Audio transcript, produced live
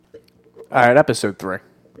All right, episode 3.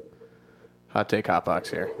 Hot Take Hot Box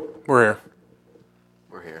here. We're here.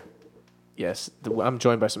 We're here. Yes, I'm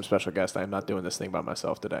joined by some special guests. I'm not doing this thing by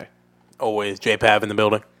myself today. Always JPav in the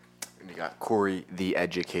building. And you got Corey, the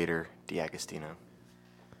educator, D'Agostino.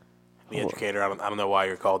 The educator. I don't know why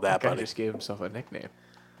you're called that, Guy buddy. just gave himself a nickname.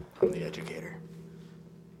 I'm the educator.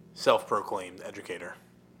 Self-proclaimed educator.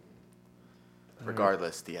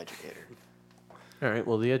 Regardless, the educator. All right,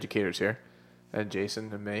 well, the educator's here, and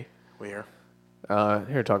Jason and me. We here. Here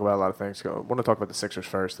to talk about a lot of things. I want to talk about the Sixers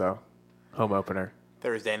first, though. Home opener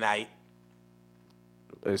Thursday night.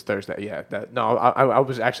 is Thursday. Yeah, I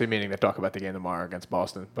was actually meaning to talk about the game tomorrow against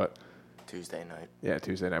Boston, but Tuesday night. yeah,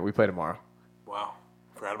 Tuesday night. We play tomorrow. Wow.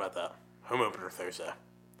 Forgot about that. Home opener Thursday.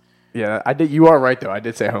 Yeah, I did. You are right, though. I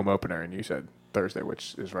did say home opener, and you said Thursday,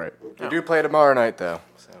 which is right. We do play tomorrow night, though.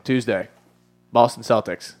 So. Tuesday, Boston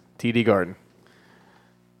Celtics, TD Garden.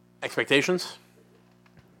 Expectations?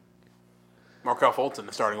 Markelle Fultz in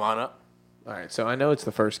the starting lineup. All right, so I know it's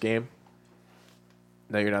the first game.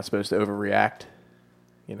 No, you're not supposed to overreact.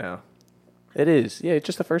 You know, it is. Yeah, it's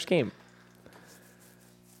just the first game.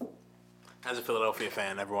 As a Philadelphia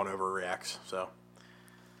fan, everyone overreacts. So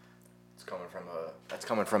That's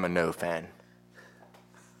coming from a no fan.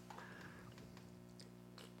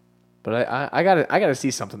 But I gotta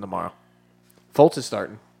see something tomorrow. Fultz is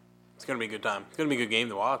starting. it's gonna be a good time. It's gonna be a good game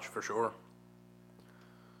to watch for sure.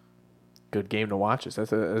 Good game to watch. Is that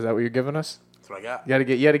what you're giving us? That's what I got.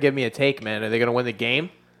 You gotta give me a take, man. Are they gonna win the game?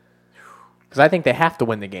 Because I think they have to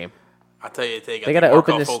win the game. I'll tell you, They gotta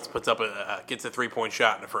open this- Fultz puts up gets a 3-point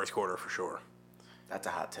shot in the first quarter for sure. That's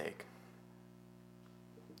a hot take.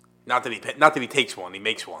 Not that he takes one, he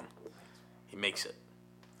makes one. He makes it.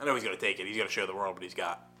 I know he's gonna take it. He's gonna show the world what he's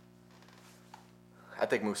got. I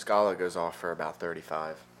think Muscala goes off for about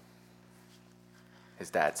 35. His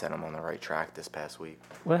dad set him on the right track this past week.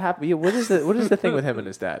 What happened? What is the thing with him and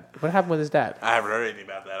his dad? What happened with his dad? I haven't heard anything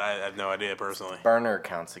about that. I have no idea personally. Burner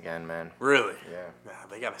accounts again, man. Really? Yeah. Nah,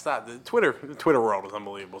 they gotta stop. The Twitter world is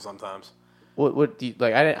unbelievable sometimes. What do you,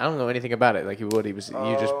 like? I don't know anything about it. Like he was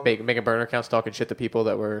you just making burner accounts, talking shit to people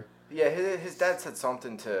that were. Yeah, his dad said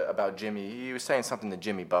something about Jimmy. He was saying something to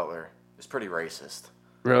Jimmy Butler. It was pretty racist.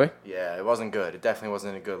 Really? Yeah, it wasn't good. It definitely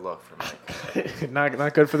wasn't a good look for Mike.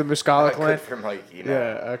 not good for the Muscala Not clan. good for Mike, you know.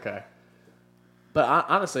 Yeah. Okay. But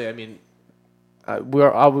honestly, I mean,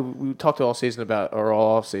 we talked all off season about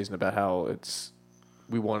how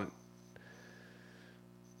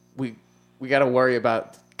we got to worry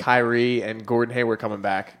about Kyrie and Gordon Hayward coming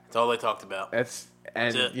back. That's all they talked about. That's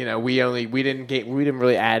it. You know we didn't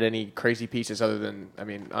really add any crazy pieces other than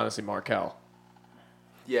honestly Markelle.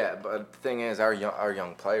 Yeah, but the thing is, our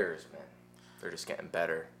young players, man, they're just getting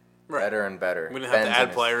better. Right. Better and better. We didn't have Ben's to in add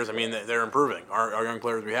his- players. I mean, they're improving. Our young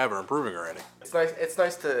players we have are improving already. It's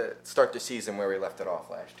nice to start the season where we left it off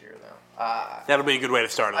last year, though. That'll be a good way to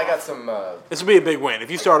start it I off. got some. This will be a big win. If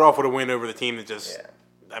you start off with a win over the team that just, Yeah.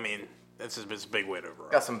 I mean, it's a big win overall.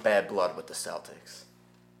 Got some bad blood with the Celtics.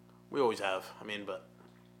 We always have. I mean, but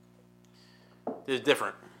it's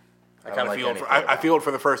different. I don't kind of like feel it. anything I about feel it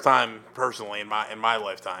for the first time personally in my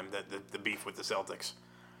lifetime that the beef with the Celtics.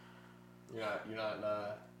 You're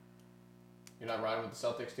not riding with the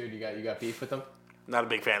Celtics, dude. You got beef with them. Not a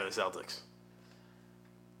big fan of the Celtics.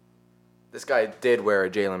 This guy did wear a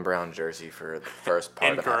Jaylen Brown jersey for the first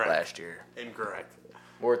part of Incorrect. that last year. Incorrect.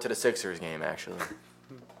 Wore it to the Sixers game, actually.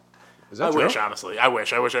 Is I that true? wish, honestly. I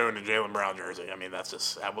wish I owned a Jaylen Brown jersey. I mean, that's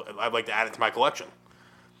just. I'd like to add it to my collection.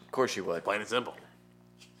 Of course you would. Plain and simple.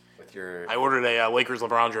 With your I ordered a Lakers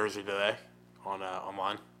LeBron jersey today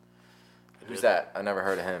online. who's that? I never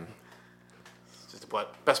heard of him. Just the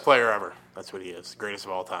best player ever. That's what he is. Greatest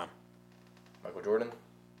of all time. Michael Jordan.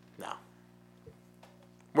 No.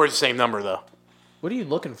 Where's the same number though? What are you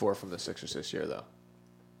looking for from the Sixers this year, though?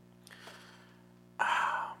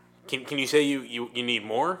 Can you say you need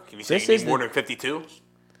more? Can you say This you is need more the- than 52?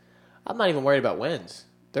 I'm not even worried about wins.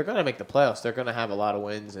 They're going to make the playoffs. They're going to have a lot of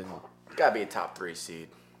wins and Gotta be a top 3 seed.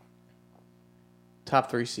 top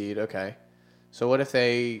 3 seed. Okay. So what if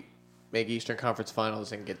they make Eastern Conference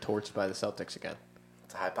Finals and get torched by the Celtics again?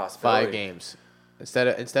 It's a high possibility. 5 games instead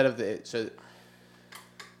of the so.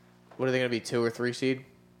 What are they going to be? 2 or 3 seed?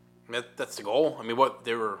 That's the goal. I mean, what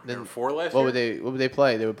they were 4 last What year. would they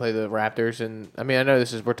play? They would play the Raptors, and I mean I know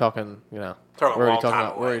we're talking Talking we're a already long talking time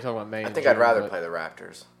about away. we're already talking about May. I and think I'd June, rather but- play the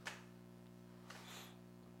Raptors.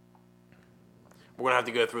 We're gonna have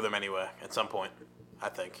to go through them anyway at some point. I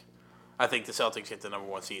think the Celtics get the number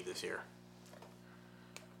 1 seed this year.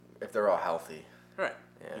 If they're all healthy. All right.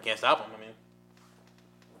 Yeah. You can't stop them. I mean,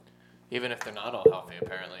 Even if they're not all healthy,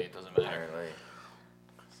 apparently it doesn't matter. Apparently.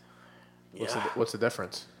 What's the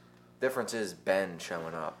difference? Difference is Ben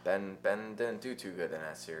showing up. Ben didn't do too good in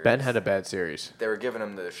that series. Ben had a bad series. They were giving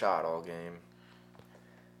him the shot all game.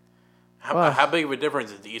 How big of a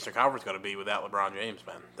difference is the Eastern Conference going to be without LeBron James,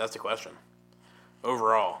 man? That's the question.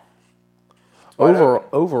 Overall,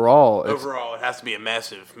 Overall, it has to be a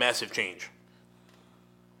massive, massive change.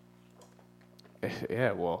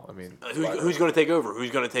 yeah. Well, I mean, Who's going to take over? Who's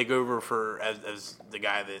going to take over as the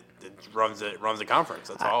guy that runs the conference?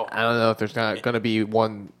 That's all. I don't know if there's not going to be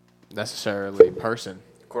one necessarily person.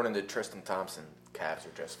 According to Tristan Thompson, Cavs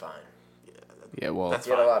are just fine. Yeah, well, That's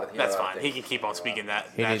He had fine. a lot of- he had That's a lot of fine. He things. can keep on speaking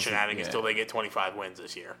that needs- shenanigans yeah. until they get 25 wins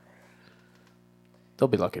this year. they'll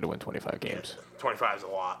be lucky to win 25 games. 25 is a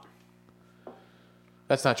lot.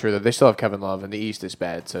 That's not true though. They still have Kevin Love, and the East is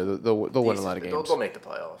bad, so they'll win a lot of games. They'll make the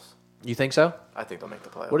playoffs. You think so? I think they'll make the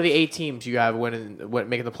playoffs. What are the 8 teams you have making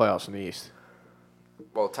the playoffs in the East?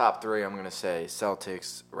 Well, top 3, I'm going to say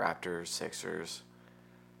Celtics, Raptors, Sixers,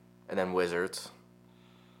 and then Wizards.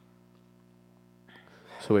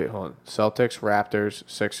 So wait, hold on. Celtics, Raptors,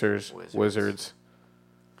 Sixers, Wizards.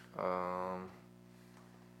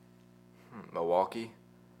 Milwaukee.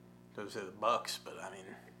 Those are the Bucks, but I mean,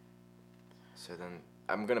 So then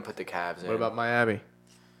I'm going to put the Cavs in. What about Miami?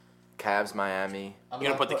 Cavs, Miami. you're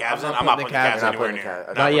going to put the Cavs in? not I'm not putting putting the the Cavs Cavs in. anywhere putting the near.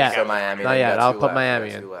 Cavs. Not yet. So Miami. Not then you yet. got I'll two put left. Miami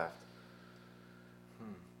You got in. two left.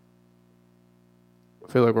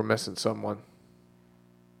 I feel like we're missing someone.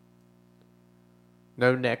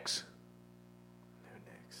 No Knicks. No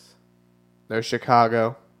Knicks. No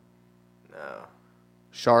Chicago. No.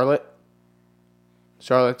 Charlotte.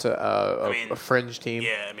 Charlotte's I mean, a fringe team.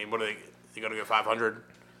 Yeah, I mean, what are they? They going to go 500?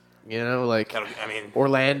 You know, like I mean,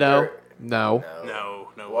 Orlando. No.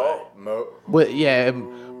 no way. Well, What? Yeah.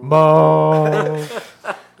 Mo.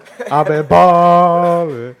 I've been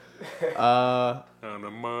balling.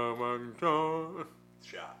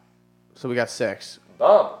 Shot. So we got 6.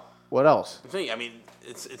 Bum. What else? The thing, I mean,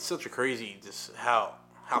 it's such a crazy just how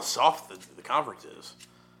soft the conference is.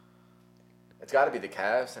 It's got to be the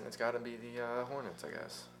Cavs, and it's got to be the Hornets, I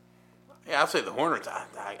guess. Yeah, I'd say the Hornets.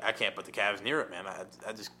 I can't put the Cavs near it, man.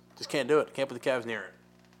 I just can't do it. Can't put the Cavs near it.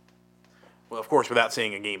 Well, of course, without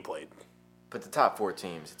seeing a game played. But the top 4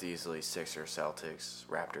 teams, it's easily Sixers, Celtics,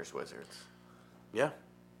 Raptors, Wizards. Yeah.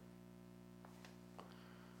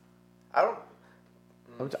 I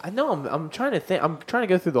don't. I know. I'm trying to think. I'm trying to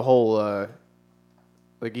go through the whole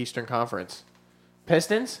like Eastern Conference.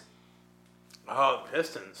 Pistons. Oh, the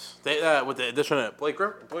Pistons. They with the addition of Blake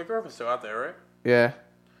Griffin. Blake Griffin's still out there, right? Yeah.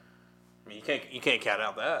 I mean, you can't count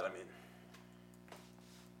out that. I mean,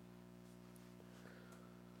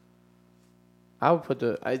 I would put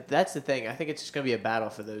that's the thing. I think it's just gonna be a battle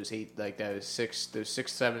for those 8, like those 6,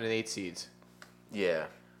 7, and 8 seeds. Yeah.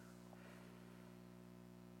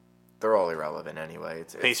 They're all irrelevant anyway.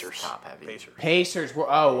 It's Pacers. top heavy. Pacers were.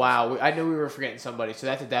 Oh wow, I knew we were forgetting somebody. So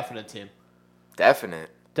that's a definite team. Definite.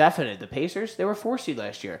 Definite. The Pacers. They were 4 seed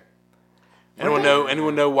last year. Anyone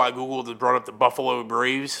know why Google just brought up the Buffalo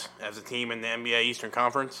Braves as a team in the NBA Eastern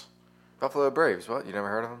Conference? Buffalo Braves. What? You never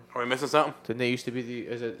heard of them? Are we missing something? Didn't they used to be the?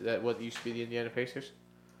 Is it that what used to be the Indiana Pacers?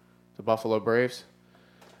 The Buffalo Braves.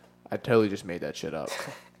 I totally just made that shit up.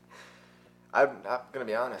 I'm gonna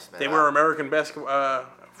be honest, man. They were American basketball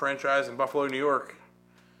franchise in Buffalo, New York.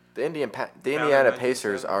 The Indiana 1997.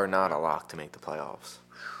 Pacers are not a lock to make the playoffs.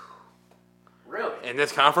 Really? In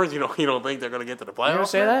this conference, you don't think they're going to get to the playoffs? You gonna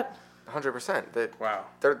say man? that? 100%. Wow.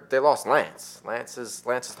 They lost Lance. Lance is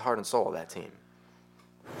the heart and soul of that team.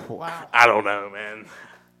 Wow. I don't know, man.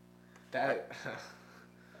 That.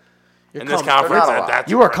 In this conference, they're not a lot.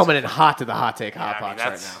 that's You are impressive. coming in hot to the hot take hot Yeah, I mean, box right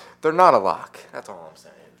that's- now. They're not a lock. That's all I'm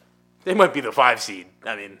saying. They might be the 5 seed.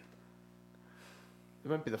 I mean, It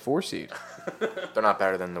might be the 4 seed. They're not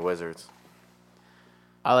better than the Wizards.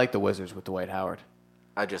 I like the Wizards with Dwight Howard.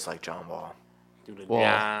 I just like John Wall. do the Wall.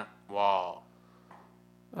 giant wall.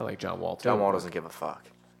 I like John Wall too. John Wall doesn't give a fuck.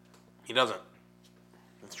 He doesn't.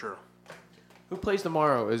 That's true. Who plays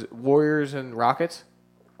tomorrow? Is it Warriors and Rockets?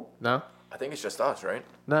 No. I think it's just us, right?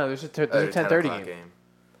 No, there's a 10 10:30 o'clock game.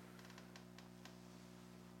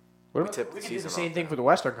 What about, tip we the can do the season same off thing now. for the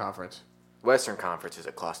Western Conference. Western Conference is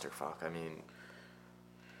a clusterfuck. I mean,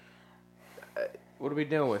 What are we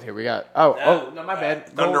dealing with here? We got no, my bad.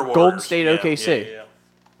 Thunder Golden Warriors. State, Yeah, OKC.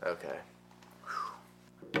 yeah. okay.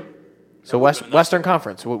 So Western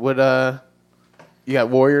Conference. What would you got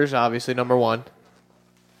Warriors obviously number 1.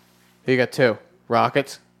 Who you got 2?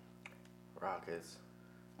 Rockets. Rockets.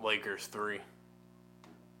 Lakers 3.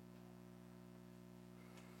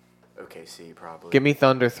 OKC probably. Give me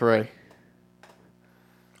Thunder 3.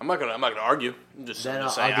 I'm not gonna argue. I'm just Then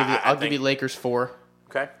saying. I'll give you think- Lakers 4.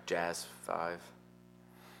 Okay. Jazz 5.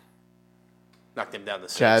 Knocked them down to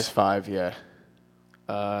 6. Jazz 5, yeah.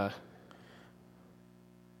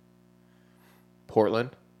 Portland,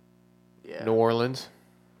 Yeah. New Orleans.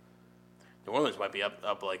 New Orleans might be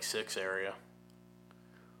up like 6 area.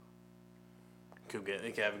 They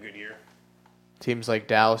could have a good year. Teams like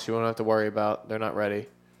Dallas, you won't have to worry about. They're not ready.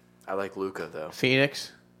 I like Luka though.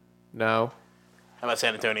 Phoenix, no. How about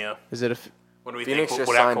San Antonio? Is it What do we Phoenix think? just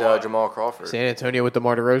Without signed Kawhi? Jamal Crawford. San Antonio with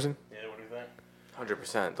DeMar DeRozan? Yeah, what do you think?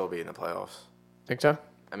 100%. They'll be in the playoffs. Think so?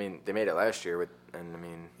 I mean, they made it last year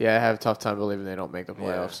Yeah, I have a tough time believing they don't make the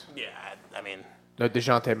playoffs. Yeah, I mean, No,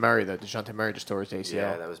 DeJounte Murray, though. DeJounte Murray just tore his ACL.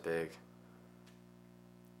 yeah, that was big.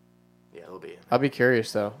 Yeah, they'll be in. I'll be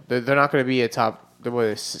curious, though. They're not going to be a top, what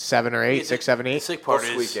is it, 7 or 8, 6, 7, The 8? sick part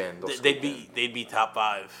They'll is squeak in. They'll they'd squeak be top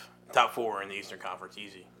 5, top 4 in the Eastern Conference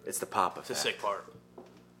easy. It's the pop It's the effect. sick part.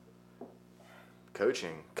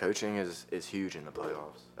 Coaching is huge in the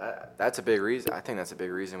playoffs. That's a big reason. I think that's a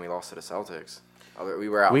big reason we lost to the Celtics. We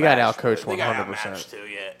were out. We got outcoached They got 100%. outmatched too.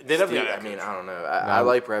 Yeah, they definitely got I mean, outcoached. I don't know. I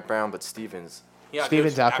like Brett Brown, but Stevens, He outcoached-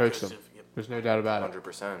 Stevens outcoached them. Yep, There's no doubt about it.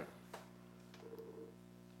 100%.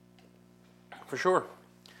 for sure.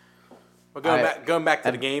 But going back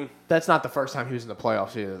to the game. That's not the first time he was in the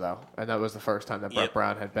playoffs either, though. And that was the first time that Brett Yep.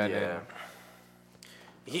 Brown had been Yeah.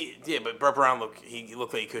 in. But Brett Brown looked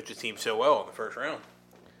like he coached his team so well in the first round.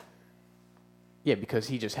 Yeah, because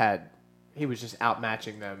he was just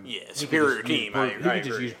outmatching them. Yeah, He could superior just use team. brute- I He could just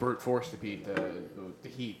agree. use brute force to beat the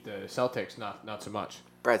Heat. The Celtics, not so much.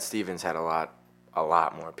 Brad Stevens had a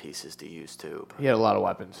lot more pieces to use too. He had a lot of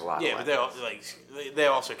weapons. A lot Yeah, of but weapons. they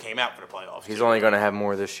also came out for the playoffs. He's too. only going to have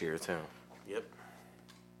more this year too. Yep.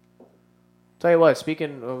 Tell you what,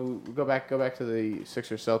 speaking, go back to the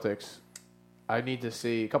Sixers Celtics. I need to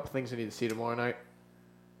see a couple things. I need to see tomorrow night.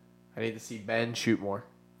 I need to see Ben shoot more.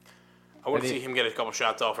 I want to And see him get a couple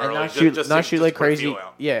shots off And early. not just- shoot, just not to- shoot just like to put a crazy. feel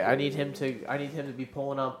out. Yeah, I need him to be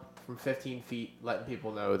pulling up from 15 feet, letting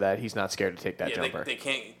people know that he's not scared to take that Yeah, jumper. they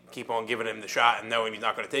can't keep on giving him the shot and knowing he's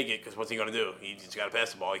not going to take it because what's he going to do? He's just got to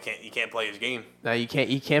pass the ball. He can't play his game. Now you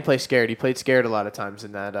can't play scared. He played scared a lot of times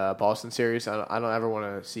in that Boston series. I don't ever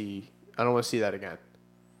want to see. I don't want to see that again.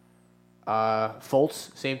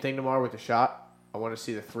 Fultz, same thing tomorrow with the shot. I want to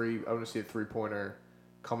see the 3-pointer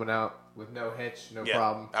coming out with no hitch, no Yeah,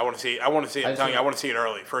 problem. I want to see. I'm telling you, I want to see it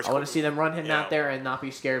early. First, I want to see them run him Yeah. out there and not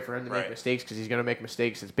be scared for him to make Right. mistakes because he's going to make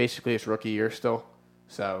mistakes. It's basically his rookie year still,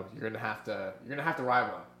 so you're gonna have to ride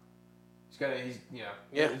with him.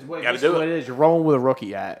 Yeah, it's what, gotta this do is what it. it is. You're rolling with a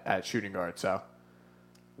rookie at shooting guard, so.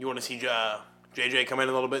 You want to see JJ come in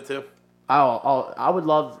a little bit too? I would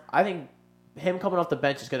love. I think him coming off the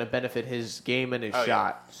bench is going to benefit his game and his Oh, yeah.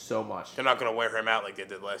 shot so much. They're not going to wear him out like they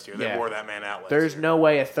did last year. They Yeah. wore that man out last There's year. no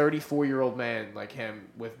way a 34-year-old man like him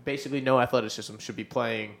with basically no athleticism should be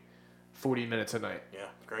playing 40 minutes a night Yeah,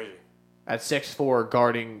 crazy. at 6'4",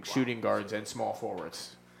 guarding shooting guards and small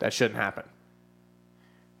forwards. That shouldn't happen.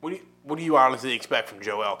 What do you honestly expect from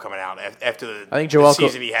Joel coming out after the I think Joel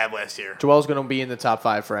season he had last year? Joel's going to be in the top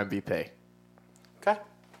 5 for MVP. Okay.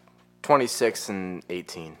 26 and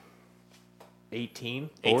 18. 18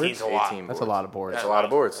 18 boards? 's a lot. 18 That's a lot of boards. That's a lot of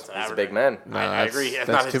boards. That's an He's a average. big man. No, I that's- agree. That's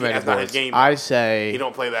That's not his- too many that's not his boards. game. I say He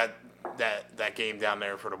don't play that game down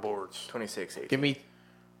there for the boards. 26, 18. give me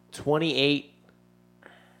 28,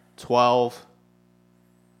 12,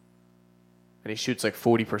 and he shoots like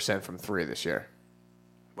 40% from 3 this year.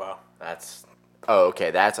 Wow.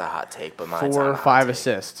 Okay. That's a hot take, but mine's 4 not or a hot 5 take.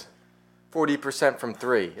 assists. 40% from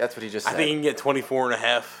 3. That's what he just I said. think he can get 24 and a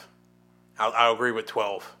half. I'll agree with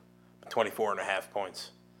 12. 24 and a half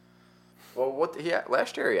points. Well,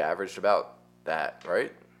 last year he averaged about that,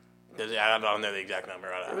 right? I don't know the exact number.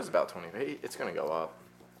 It was about 20. It's going to go up.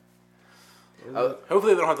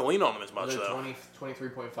 Hopefully they don't have to lean on him as much, though.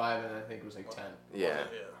 23.5, and I think it was like 10. Yeah.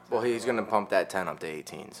 Well, he's going to pump that 10 up to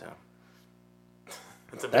 18, so.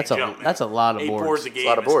 It's a big That's jump, man. a lot of 8 boards. boards a game. It's a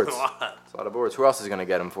lot of is boards. a lot. It's a lot of boards. Who else is going to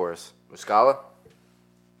get him for us? Muscala?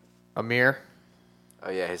 Amir, Oh,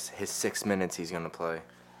 yeah, his 6 minutes he's going to play.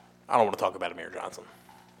 I don't want to talk about Amir Johnson.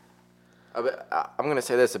 I'm going to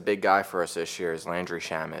say this, a big guy for us this year is Landry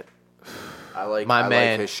Shamet. I like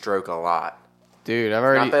man. his stroke a lot. dude,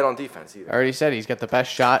 Not bad on defense either. I already said he's got the best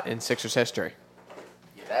shot in Sixers history.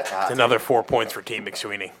 Yeah, that's hot. It's another 4 points for Team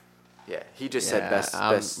McSweeney. Yeah, he just said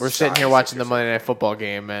best. We're sitting here watching the Monday Night Football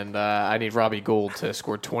game, and I need Robbie Gould to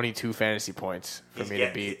score 22 fantasy points for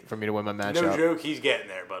me to win my matchup. No joke, he's getting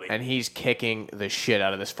there, buddy. And he's kicking the shit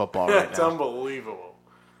out of this football right It's now. unbelievable.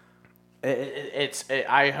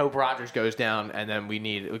 I hope Rodgers goes down, and then we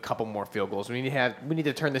need a couple more field goals. We need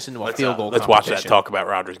to turn this into a field goal. Let's watch that competition. talk about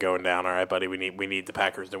Rodgers going down. All right, buddy. We need the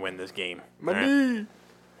Packers to win this game. My All right? knee.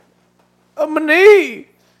 My knee.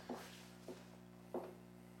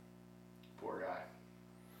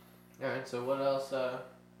 All right. So what else?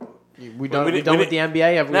 We we done didn't- with we the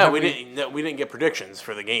NBA? No, we didn't. No, we didn't get predictions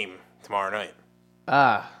for the game tomorrow night.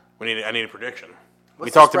 Ah, I need a prediction. We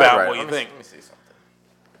What's the talked spread, about right? what you Let me- think. Let me see something.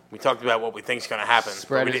 We talked about what we think's going to happen.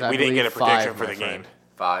 spread But is, we didn't get a believe, prediction 5, for my the game. friend.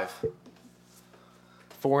 5.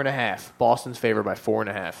 4.5. Boston's favored by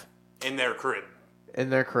 4.5 In their crib. in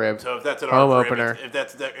their crib. So if that's at Home our crib, opener. if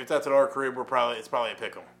that's at our crib, it's probably a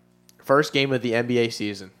pick 'em. First game of the NBA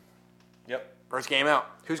season. Yep. First game out.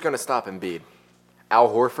 Who's going to stop Embiid? Al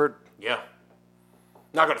Horford? Yeah.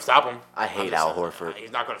 Not going to stop him. I hate Al Horford.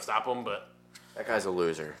 He's not going to stop him, but That guy's a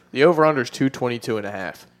loser. The over/under is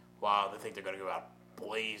 222.5. wow, they think they're going to go out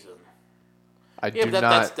blazing. I Yeah, do but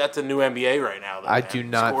not. that's a new NBA right now. Though, I man. do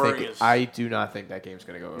not Scoring think. is- I do not think that game's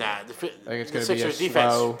gonna go over. Nah, it's the gonna be a Sixers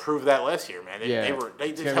defense slow- proved that last year, man. Yeah, They it's just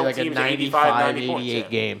gonna be held like a teams 95, 85, 90 points. 88 Yeah.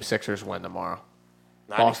 game. Sixers win tomorrow.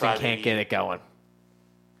 Boston 95, can't get 88. it going.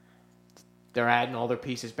 They're adding all their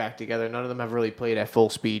pieces back together. None of them have really played at full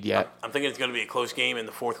speed yet. I'm thinking it's going to be a close game in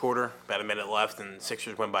the fourth quarter. About a minute left, and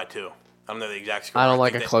Sixers win by 2. I don't know the exact score. I don't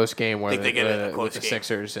like think a they- close game where think they get it in a with close the game.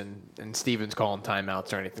 Sixers and Stevens calling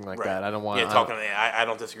timeouts or anything like Right. that. I don't want. Yeah, I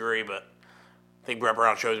don't disagree, but I think Brett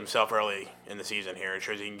Brown shows himself early in the season here. It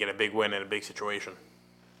shows he can get a big win in a big situation.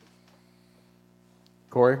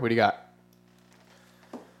 Corey, what do you got?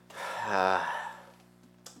 I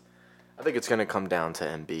think it's going to come down to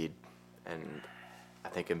Embiid. And I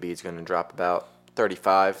think Embiid's going to drop about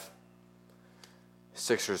 35.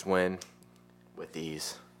 Sixers win with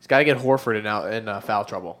ease. He's got to get Horford in foul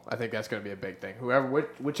trouble. I think that's going to be a big thing.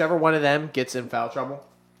 Whichever one of them gets in foul trouble,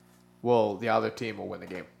 the other team will win the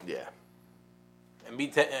game. Yeah.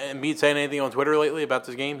 Embiid saying anything on Twitter lately about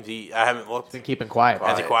this game? I haven't looked. Been keeping quiet.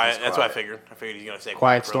 Has he Quiet. quiet? He's That's what I quiet. figured. I figured he's going to say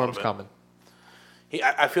Quiet for a little storm's bit. coming.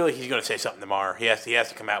 I feel like he's going to say something tomorrow. He has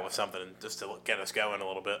to come out with something just to get us going a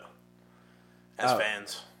little bit as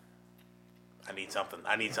fans. I need something.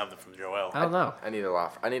 I need something from Joel. I don't know. I need a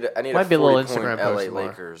lot. I need a Might be a little 40-point Instagram post LA tomorrow.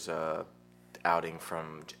 Lakers outing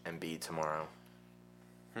from Embiid tomorrow.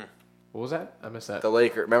 What was that? I missed that. The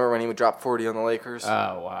Lakers. Remember when he would drop 40 on the Lakers? Oh,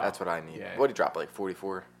 wow. That's what I need. Yeah. What did he drop? Like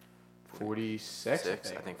 44? 46, I I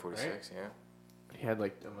think 46. right? Yeah. He had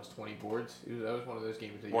like almost 20 boards. That was one of those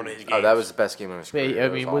games. One of his Oh, that was the best game of his career. I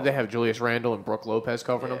That was mean, would they awesome. have Julius Randle and Brooke Lopez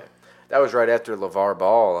covering Yeah. them? That was right after LeVar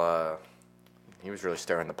Ball. He was really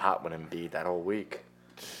stirring the pot with Embiid that whole week.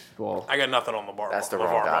 Well, I got nothing on LeVar. That's the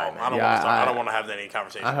LeVar wrong guy, Ball. man. I don't Yeah, want to. I- I don't want to have any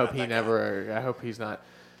conversation. I hope about he that guy. never. I hope he's not.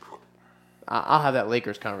 I'll have that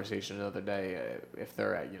Lakers conversation another day if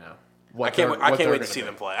they're at what I can't. they're- I what can't they're wait to gonna see be.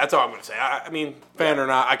 them play. That's all I'm going to say. I mean, fan or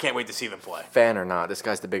not, I can't wait to see them play. Fan or not, this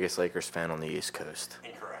guy's the biggest Lakers fan on the East Coast.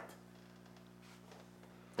 Incorrect.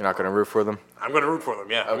 You're not going to root for them? I'm going to root for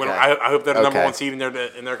them. Yeah. Okay. I hope they're the number Okay. one seed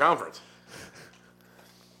in their conference.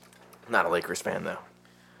 Not a Lakers fan, though.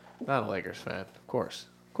 Not a Lakers fan, of course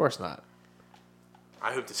not.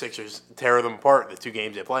 I hope the Sixers tear them apart the 2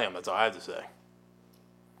 games they play them. That's all I have to say.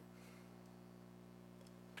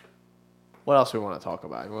 What else do we want to talk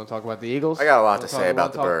about? You want to talk about the Eagles? I got a lot Wanna to talk- say about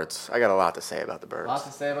wanna the talk- Birds. I got a lot to say about the Birds. Lots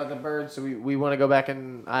to say about the Birds. So we want to go back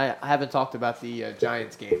and I haven't talked about the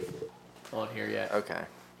Giants game on here yet. Okay.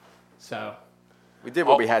 So We did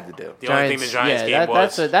what we had to do. The only thing the Giants game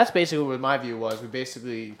was. that's basically what my view was. We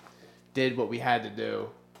basically did what we had to do.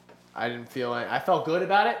 I didn't feel I felt good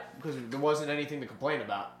about it because there wasn't anything to complain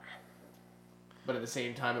about. But at the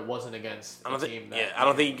same time, it wasn't against a team that. I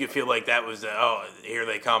don't think you could feel like that was here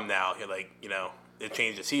they come now. You're like it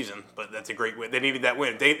changed the season, but that's a great win. They needed that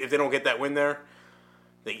win. If they don't get that win there,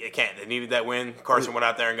 they can't. They needed that win. Carson went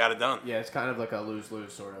out there and got it done. Yeah, it's kind of like a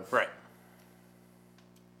lose-lose sort of. Right.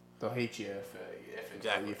 They'll hate you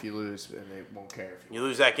Exactly. if you lose, and they won't care if you. You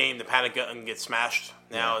lose that game, the panic button gets smashed.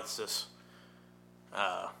 Now it's just,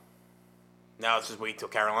 wait till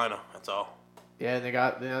Carolina. That's all. Yeah, and they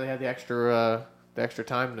had the extra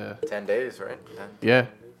time to. 10 days, right? 10. Yeah.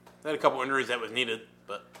 They had a couple injuries that was needed,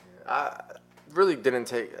 but I really didn't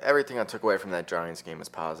take everything I took away from that Giants game was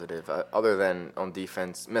positive. Other than on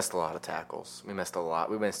defense, missed a lot of tackles. We missed a lot.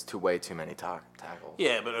 We missed way too many tackles.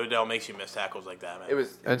 yeah, but Odell makes you miss tackles like that, man. It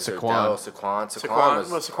was And it was Saquon. Odell,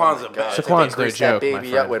 Saquon was. Saquon's oh my a God. bad- Saquon's no Grease joke, that my baby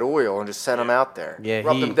friend. up with oil and just sent him out there. Yeah,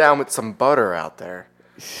 Rub he- him down with some butter out there.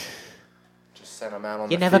 Just sent him out on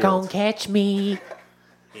the field. catch me.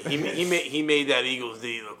 he made that Eagles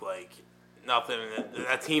D look like nothing.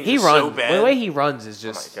 That team He is runs. so bad. The way he runs is Oh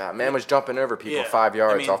my just. God, man was jumping over people Yeah, 5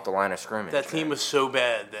 yards I mean, off the line of scrimmage. that team man. was so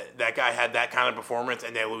bad that guy had that kind of performance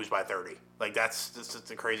and they lose by 30. Like that's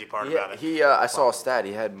the crazy part about it. I saw a stat.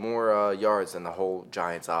 He had more yards than the whole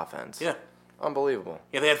Giants offense. Yeah. Unbelievable.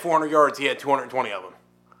 Yeah, they had 400 yards. He had 220 of them.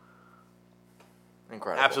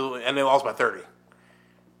 Incredible. Absolutely, and they lost by 30.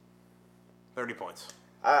 30 points.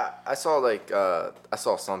 I saw I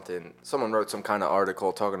saw something. Someone wrote some kind of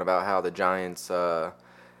article talking about how the Giants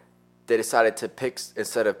they decided to pick,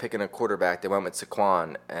 instead of picking a quarterback, they went with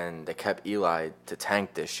Saquon, and they kept Eli to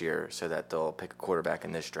tank this year so that they'll pick a quarterback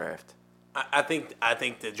in this draft. I think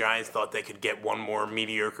the Giants thought they could get one more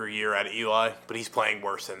mediocre year out of Eli, but he's playing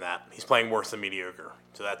worse than that. He's playing worse than mediocre.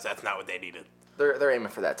 So that's not what they needed. They're aiming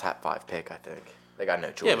for that top 5 pick, I think. They got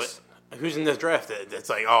no choice. Yeah, but who's in this draft? It's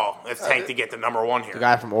like, let's tank to get the number 1 here. The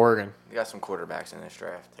guy from Oregon. They got some quarterbacks in this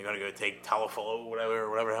draft. They're gonna go take Talafolo,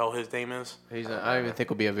 whatever the hell his name is. I don't even think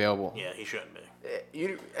he'll be available. Yeah, he shouldn't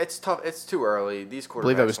be. It's tough. It's too early. These quarterbacks. I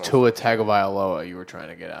believe that was Tua Tagovailoa you were trying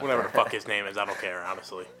to get at. Whatever the fuck his name is, I don't care,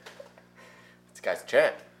 honestly. This guy's a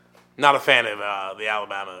champ. Not a fan of the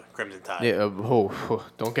Alabama Crimson Tide. Yeah,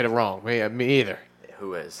 don't get it wrong. Me either. Yeah,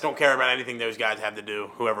 who is? Don't care about anything those guys have to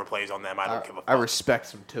do. Whoever plays on them, I don't give a fuck. I respect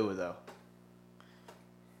some Tua, though.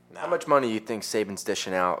 How much money do you think Saban's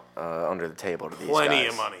dishing out under the table to these guys? Plenty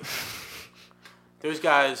of money. Those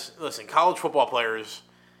guys, listen, college football players,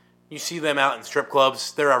 you see them out in strip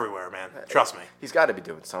clubs, they're everywhere, man. Trust me. He's got to be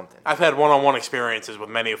doing something. I've had one-on-one experiences with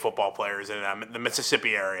many football players in the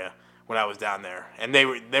Mississippi area when I was down there, and they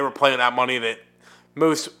were playing out money that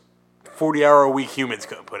most 40-hour-a-week humans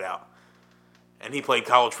couldn't put out. And he played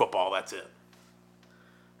college football, that's it.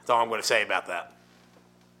 That's all I'm going to say about that.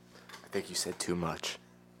 I think you said too much.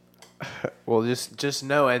 Well, just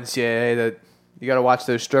know, NCAA, that you got to watch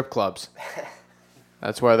those strip clubs.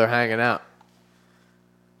 That's where they're hanging out.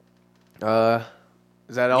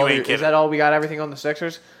 Is that all? Is that all we got? Everything on the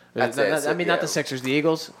Sixers? That's it. I mean, not the Sixers, the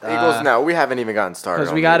Eagles. Eagles. No, we haven't even gotten started.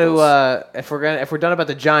 Because we got to. If we're done about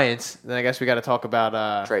the Giants, then I guess we got to talk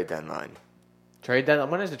about trade deadline. Trade deadline.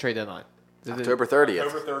 When is the trade deadline? October 30th.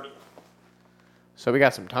 October 30th. So we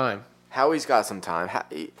got some time. Howie's got some time.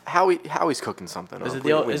 Howie's cooking something. Is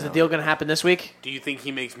the deal going to happen this week? Do you think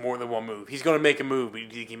he makes more than one move? He's going to make a move, but do you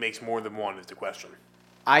think he makes more than one is the question.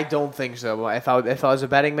 I don't think so. If I was a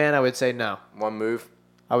betting man, I would say no. One move?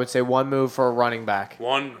 I would say one move for a running back.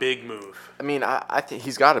 One big move. I mean, I think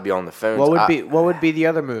he's got to be on the phone. What would be the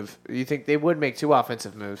other move? You think they would make 2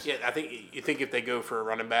 offensive moves? Yeah, I think if they go for a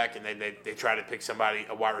running back and they try to pick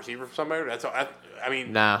a wide receiver from somebody, that's all. I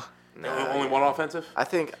mean, nah. Only one offensive? I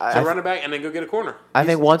think running back and then go get a corner. I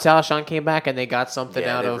think once Alshon came back and they got something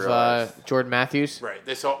out of Jordan Matthews. Right.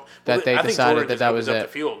 They saw that they decided that was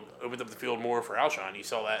it. Opened up the field more for Alshon. You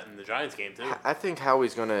saw that in the Giants game too. I think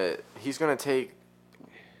Howie's gonna take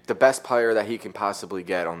the best player that he can possibly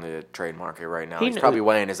get on the trade market right now. He's probably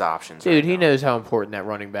weighing his options. Dude, he knows how important that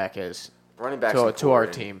running back is. Running back's to our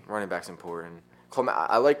team. Running back's important.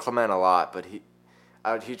 I like Clement a lot, but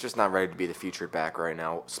he's just not ready to be the featured back right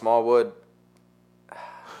now. Smallwood.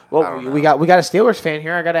 Well, we got a Steelers fan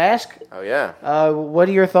here. I got to ask. Oh yeah. What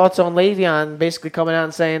are your thoughts on Le'Veon basically coming out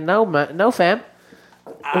and saying no, fam,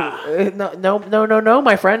 no,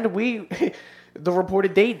 my friend. The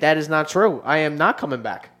reported date, that is not true. I am not coming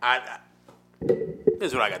back. This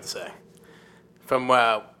is what I got to say. From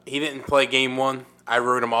he didn't play game 1. I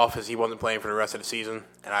wrote him off as he wasn't playing for the rest of the season,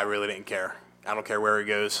 and I really didn't care. I don't care where he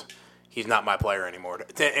goes. He's not my player anymore.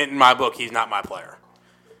 In my book, he's not my player.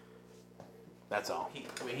 That's all.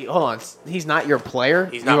 Hold on. He's not your player?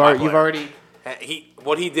 He's not my player. You've already...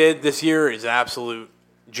 What he did this year is an absolute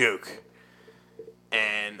joke.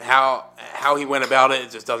 And how he went about it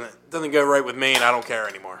just doesn't go right with me, and I don't care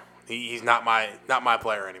anymore. He's not my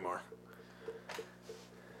player anymore.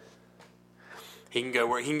 He can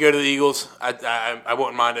go to the Eagles. I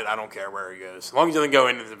wouldn't mind it. I don't care where he goes, as long as he doesn't go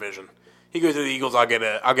into the division. He goes to the Eagles. I'll get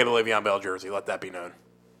a Le'Veon Bell jersey. Let that be known.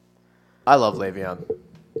 I love Le'Veon.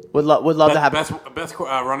 Would love to have best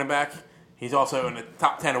running back. He's also in the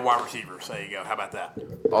top 10 of wide receivers. There you go. How about that?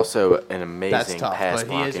 Also, an amazing tough, pass but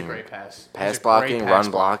blocking. He is a great pass. Pass blocking, run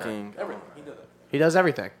blocking. Everything. He does it. He does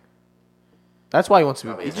everything. That's why he wants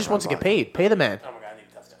to. He just wants to get paid. Pay the man. Oh my God, I need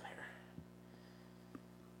a touchdown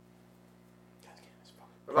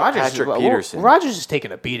here. Patrick Peterson. Rodgers is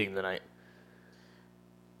taking a beating tonight.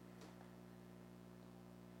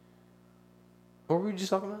 What were we just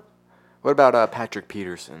talking about? What about Patrick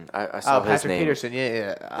Peterson? I saw his name. Patrick Peterson,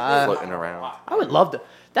 yeah. Floating around. I would love to.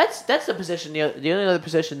 That's the position. The only other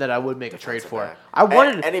position that I would make a trade for. Back. I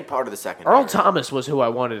wanted any part of the second. Earl Thomas was who I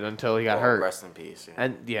wanted until he got hurt. Rest in peace. Yeah.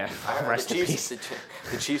 And rest in peace.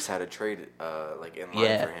 The Chiefs had a trade in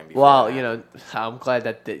line for him. Well, I'm glad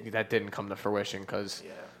that didn't come to fruition because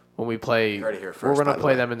when we play, we're going to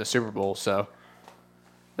play them in the Super Bowl. So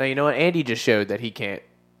now you know what Andy just showed that he can't.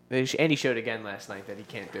 Andy showed again last night that he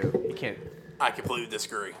can't do. He can't. I completely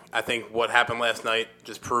disagree. I think what happened last night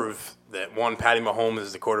just proved that, one, Patty Mahomes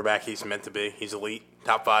is the quarterback he's meant to be. He's elite,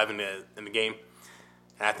 top 5 in the game.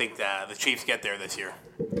 And I think the Chiefs get there this year.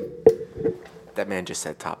 That man just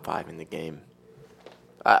said top 5 in the game.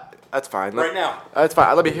 That's fine. Right now. That's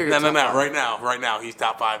fine. Let me hear your No. top five. Right now, he's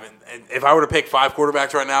top 5. And if I were to pick 5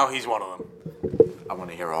 quarterbacks right now, he's one of them. I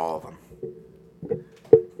want to hear all of them.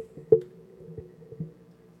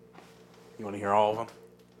 You want to hear all of them?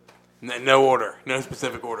 No order. No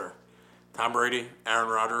specific order. Tom Brady, Aaron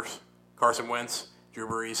Rodgers, Carson Wentz, Drew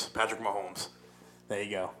Brees, Patrick Mahomes. There you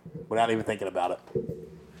go. Without even thinking about it.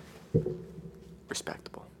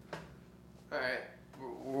 Respectable. All right.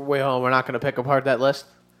 Wait, hold on. We're not going to pick apart that list?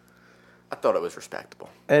 I thought it was respectable.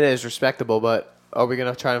 It is respectable, but are we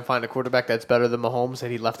going to try and find a quarterback that's better than Mahomes that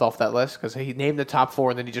he left off that list? Because he named the top 4,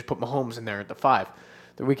 and then he just put Mahomes in there at the 5.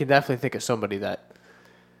 Then we can definitely think of somebody that...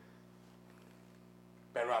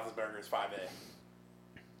 Ben Roethlisberger is 5A.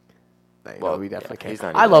 Well, we definitely yeah, he's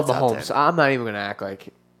can't. not I even love in the top Mahomes. 10. I'm not even going to act like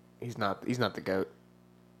he's not the GOAT.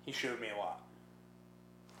 He showed me a lot.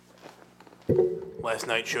 Last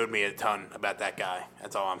night showed me a ton about that guy.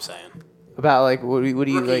 That's all I'm saying. About, like, what do you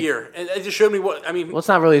Rookie like? year. And it just showed me what, I mean. Well, it's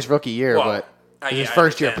not really his rookie year, well, but yeah, his I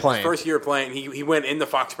first year understand. playing. His first year playing. He went into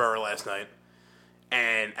Foxborough last night.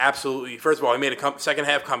 And absolutely, first of all, he made a second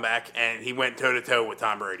half comeback, and he went toe-to-toe with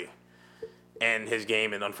Tom Brady and his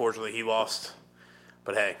game, and unfortunately he lost.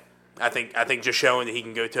 But hey, I think just showing that he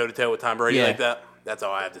can go toe-to-toe with Tom Brady Yeah. like that, that's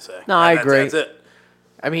all I have to say. No, I That's- agree. That's it.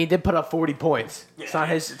 I mean, he did put up 40 points. Yeah. It's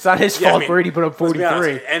not his fault Brady put up let's be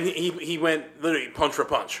honest, 43. And he went literally punch for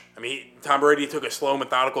punch. I mean, Tom Brady took a slow,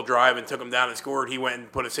 methodical drive and took him down and scored. He went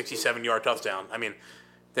and put a 67-yard touchdown. I mean,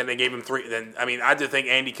 then they gave him 3. Then I mean, I just think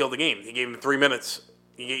Andy killed the game. He gave him 3 minutes.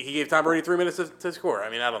 He gave Tom Brady 3 minutes to score.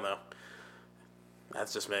 I mean, I don't know.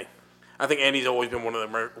 That's just me. I think Andy's always been one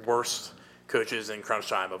of the worst coaches in crunch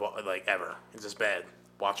time of like ever. It's just bad.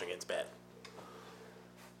 Watching it's bad.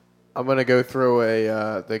 I'm gonna go through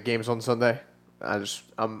the games on Sunday. I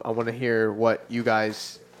want to hear what you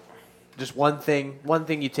guys. Just one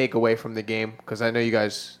thing you take away from the game, because I know you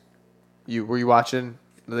guys. Were you watching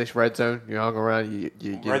at least Red Zone? You hung around.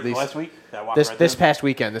 You at least Last week? I watched this Red this Zone. past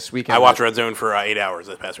weekend. This weekend. I watched Red Zone for 8 hours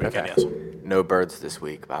this past weekend. Okay. Yes. No birds this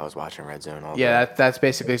week, but I was watching Red Zone all day. Yeah, that's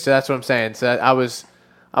basically. So that's what I'm saying. So I was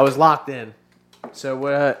locked in.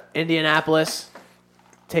 So Indianapolis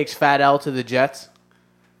takes Fat L to the Jets.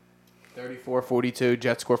 34-42.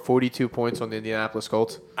 Jets score 42 points on the Indianapolis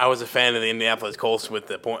Colts. I was a fan of the Indianapolis Colts with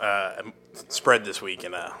the point, spread this week,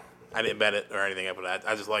 and I didn't bet it or anything, but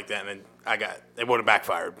I just liked that, and it would have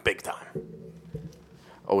backfired big time.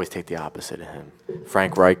 Always take the opposite of him.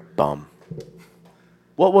 Frank Reich, bum.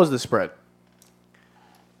 What was the spread?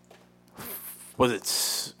 Was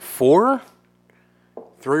it 4?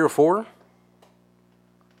 3 or 4?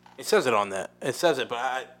 It says it on that. It says it, but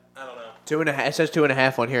I don't know. 2.5. It says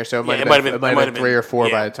 2.5 on here, so it might Yeah, have been 3 or 4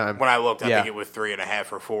 yeah, by the time. when I looked, I Yeah. think it was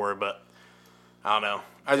 3.5 or 4, but I don't know.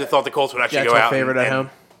 I just thought the Colts would actually Jets go are out. favorite at home.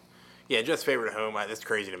 Yeah, Jets favored at home. That's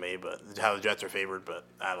crazy to me, but how the Jets are favored, but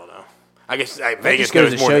I don't know. I guess That Vegas just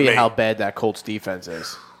goes knows to more show than you me. how bad that Colts defense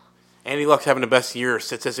is. Andy Luck's having the best year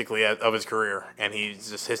statistically of his career, and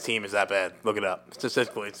his team is that bad. Look it up.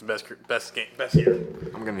 Statistically, it's the best year.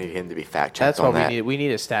 I'm gonna need him to be fact checked That's on what that. we need. We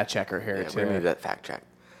need a stat checker here Yeah, too. we need that fact check.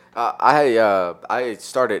 I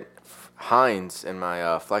started Hines in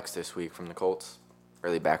my flex this week from the Colts.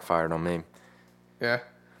 Really backfired on me. Yeah.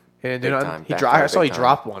 He didn't do Big nothing. time. I Backfired saw he big time.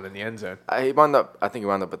 dropped one in the end zone. I think he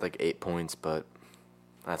wound up with like 8 points, but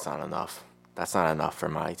that's not enough. That's not enough for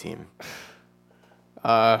my team. We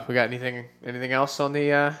got anything else on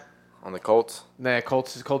the On the Colts,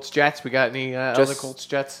 Colts Jets? We got any other Just- Colts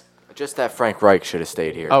Jets? just that Frank Reich should have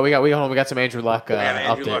stayed here. Oh, hold on. We got some Andrew Luck We got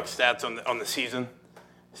Andrew update. Luck stats on the season: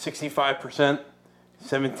 65%,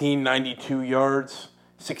 1,792 yards,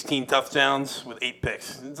 16 touchdowns with 8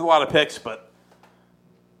 picks. It's a lot of picks, but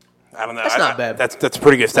I don't know. That's not bad. That's a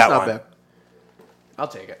pretty good stat Not line. bad. I'll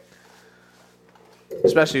take it.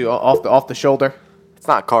 Especially off the shoulder. It's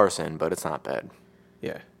not Carson, but it's not bad.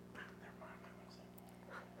 Yeah.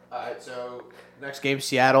 All right. So next game,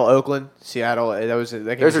 Seattle, Oakland. Seattle. That game Those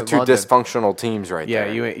was are in two London. dysfunctional teams right Yeah,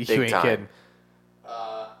 there. you ain't Big time. kidding.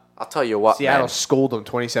 I'll tell you what, Seattle man. schooled them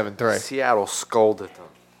 27-3. Seattle scolded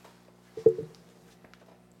them.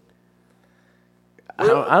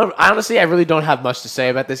 Honestly, I really don't have much to say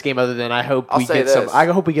about this game other than I hope I'll we say get some. this. I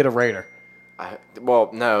hope we get a Raider. Well,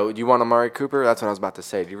 no. You want Amari Cooper? That's what I was about to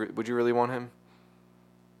say. Would you really want him?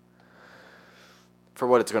 for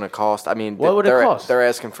what it's going to cost. I mean, What would it cost? They're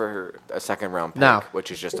asking for a second-round pick, No. which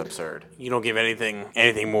is just absurd. You don't give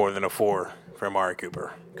anything more than a 4 for Amari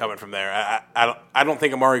Cooper coming from there. I don't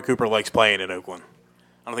think Amari Cooper likes playing in Oakland.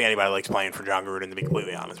 I don't think anybody likes playing for John Gruden, to be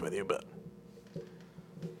completely honest with you. But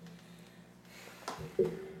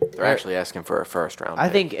They're actually asking for a first-round pick. I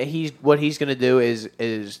think what he's going to do is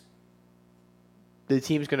the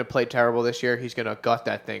team's going to play terrible this year. He's going to gut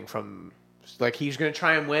that thing from like he's going to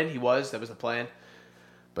try and win. That was the plan.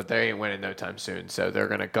 But they ain't winning no time soon, so they're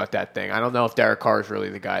going to gut that thing. I don't know if Derek Carr is really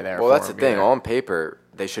the guy there. Well, for that's the him thing. either. On paper,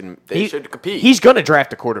 they should compete. He's going to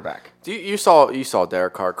draft a quarterback. You saw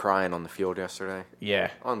Derek Carr crying on the field yesterday.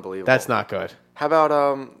 Yeah, Unbelievable. that's not good. How about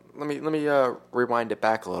let me rewind it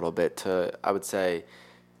back a little bit to, I would say,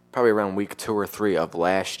 probably around week 2 or 3 of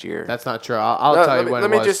last year. That's not true. I'll tell you when let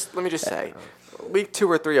it me was. let me just say, week 2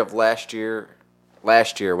 or 3 of last year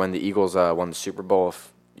when the Eagles won the Super Bowl.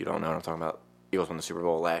 If you don't know what I'm talking about, Eagles won the Super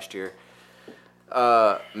Bowl last year.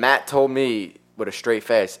 Matt told me with a straight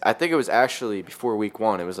face, I think it was actually before week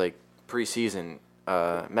 1, it was like preseason.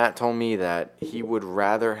 Matt told me that he would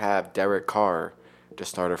rather have Derek Carr to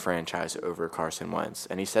start a franchise over Carson Wentz,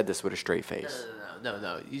 and he said this with a straight face.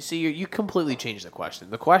 No. You see, you completely changed the question.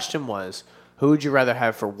 The question was, who would you rather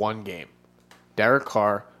have for one game, Derek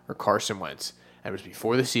Carr or Carson Wentz? And it was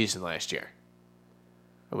before the season last year.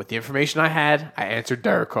 And with the information I had, I answered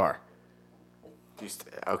Derek Carr.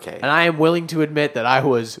 Okay. And I am willing to admit that I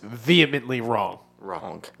was vehemently wrong.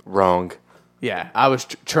 Wrong. Yeah, I was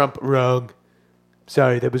Trump wrong.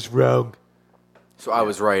 Sorry, that was wrong. So I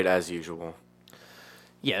was right as usual.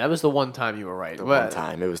 Yeah, that was the one time you were right. One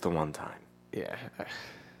time. It was the one time. Yeah.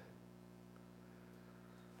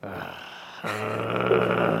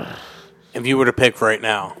 if you were to pick right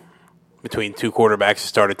now between 2 quarterbacks to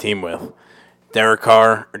start a team with, Derek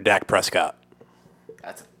Carr or Dak Prescott?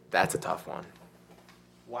 That's a tough one.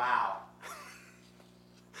 Wow.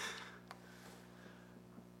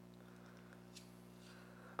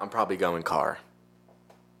 I'm probably going Carr.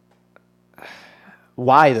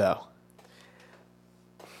 Why though?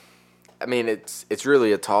 I mean, it's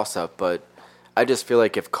really a toss-up, but I just feel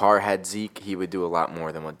like if Carr had Zeke, he would do a lot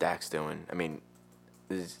more than what Dak's doing. I mean,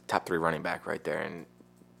 he's top 3 running back right there, and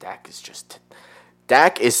Dak is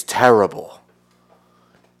terrible.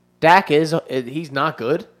 He's not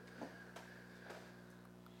good,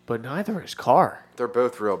 but neither is Carr. They're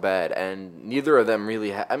both real bad, and neither of them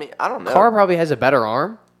really I mean, I don't know. Carr probably has a better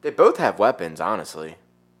arm. They both have weapons, honestly.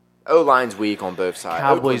 O-line's weak on both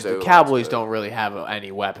sides. The Cowboys don't really have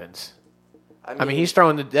any weapons. I mean, he's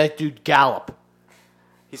throwing that dude Gallup.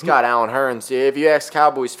 He's got Allen Hurns. If you ask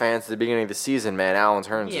Cowboys fans at the beginning of the season, man, Allen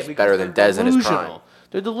Hurns is better than Dez in his prime.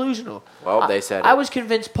 They're delusional. Well, they said I it. was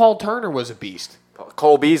convinced Paul Turner was a beast.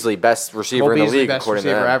 Cole Beasley, best receiver in the league, best according to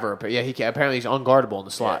receiver them. ever. But yeah, apparently he's unguardable in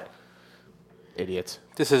the slot. Yeah. Idiots.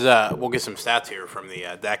 This is we'll get some stats here from the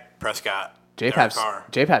Dak Prescott. JPAP's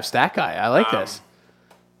Carr. stat guy. I like this.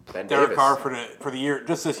 Ben Derek Davis. Carr for the year,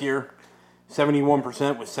 just this year,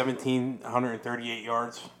 71% with 1,738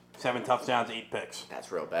 yards, 7 touchdowns, 8 picks.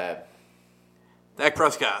 That's real bad. Dak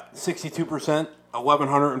Prescott, 62%,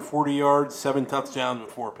 1,140 yards, 7 touchdowns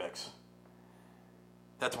with 4 picks.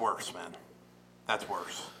 That's worse, man. That's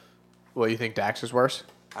worse. Well, you think Dax is worse?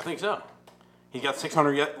 I think so. He got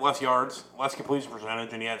 600 less yards, less completion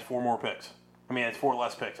percentage, and he has 4 more picks. I mean, it's 4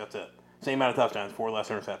 less picks. That's it. Same amount of touchdowns, 4 less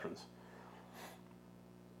interceptions.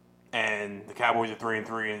 And the Cowboys are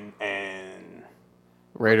 3-3, and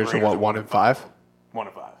Raiders are what, 1-5?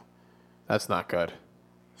 1-5. That's not good.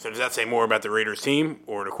 So does that say more about the Raiders team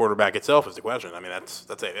or the quarterback itself? Is the question. I mean, that's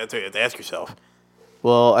what you have to ask yourself.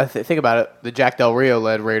 Well, think about it. The Jack Del Rio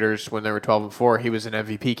led Raiders when they were 12-4. He was an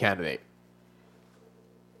MVP candidate.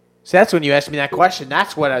 So that's when you asked me that question.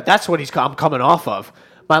 That's what I'm coming off of.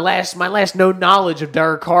 My last known knowledge of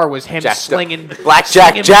Derek Carr was him slinging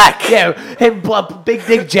Blackjack Jack. Yeah, him Big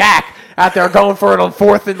Dig Jack out there going for it on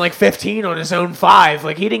 4th and 15 on his own 5.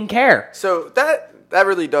 Like he didn't care. So that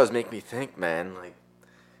really does make me think, man. Like,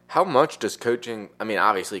 how much does coaching? I mean,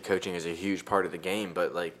 obviously, coaching is a huge part of the game,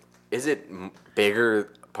 but is it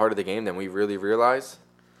bigger part of the game than we really realize?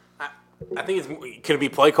 I think could it be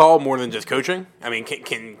play call more than just coaching? I mean,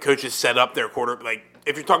 can coaches set up their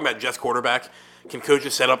if you're talking about just quarterback, can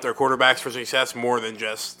coaches set up their quarterbacks for success more than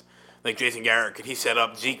just like Jason Garrett? Could he set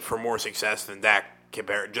up Zeke for more success than Dak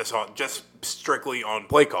compared just strictly on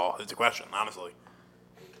play call? Is the question, honestly.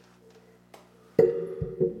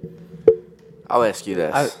 I'll ask you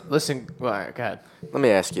this. Listen, all right, go ahead. Let me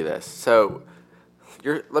ask you this. So,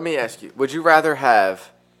 let me ask you: would you rather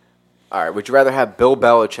have Bill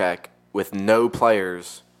Belichick with no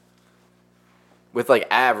players, with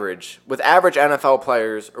average NFL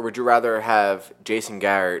players, or would you rather have Jason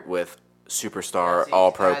Garrett with superstar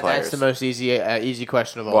All Pro players? That's the most easy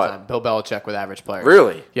question of all time. Bill Belichick with average players.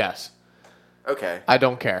 Really? Yes. Okay. I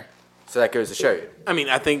don't care. So that goes to show you. I mean,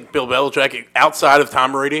 I think Bill Belichick, outside of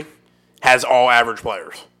Tom Brady, has all average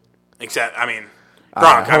players. Except, Gronk.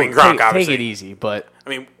 Gronk, obviously. Take it easy, but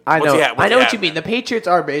I know. I know what you mean. mean. The Patriots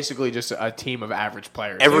are basically just a team of average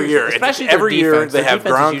players Every year, especially every year they have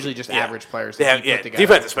defense Gronk. Is usually just average players. They have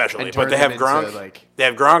defense especially, but they have Gronk. They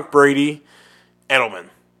have Gronk, Brady, Edelman,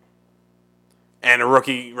 and a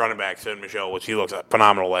rookie running back, Sid Michelle, which he looks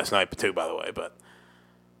phenomenal last night too, by the way. But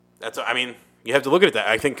that's you have to look at that.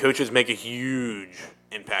 I think coaches make a huge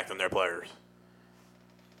impact on their players.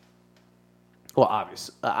 Well,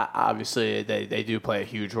 obviously they do play a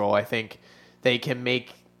huge role. I think they can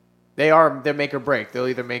make they're make or break. They'll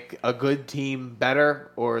either make a good team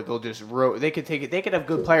better, or they'll just they could have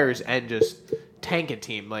good players and just tank a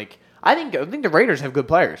team. Like I think the Raiders have good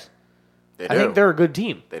players. They do. I think they're a good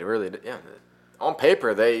team. They really do. Yeah. On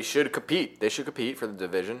paper, they should compete. They should compete for the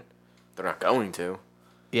division. They're not going to.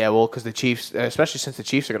 Yeah, well, because the Chiefs, especially since the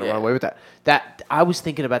Chiefs are going to run away with that. That I was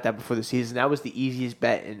thinking about that before the season. That was the easiest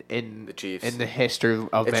bet in the Chiefs in the history of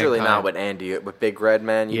mankind. It's really not with Andy with Big Red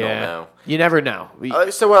Man. You don't know. You never know.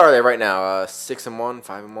 So what are they right now? 6-1,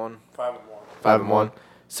 5-1, 5-1.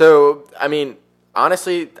 So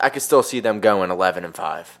honestly, I could still see them going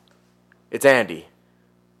 11-5. It's Andy.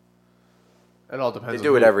 It all depends. They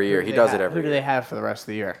do it every year. He does it every year. Who do they have for the rest of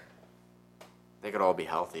the year? They could all be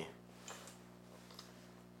healthy.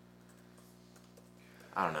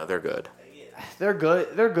 I don't know. They're good. They're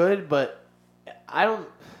good, but I don't.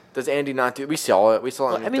 Does Andy not do? We saw it.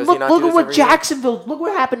 Look at what Jacksonville. Look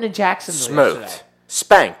what happened in Jacksonville. Smoked,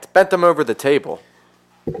 spanked, bent them over the table.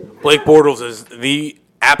 Blake Bortles is the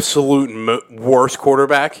absolute worst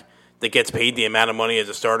quarterback that gets paid the amount of money as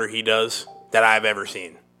a starter he does that I've ever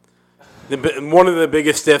seen. One of the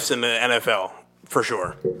biggest stiffs in the NFL, for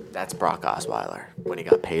sure. That's Brock Osweiler when he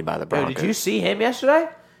got paid by the Broncos. Did you see him yesterday?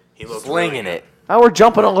 He looked slinging it. Oh, we're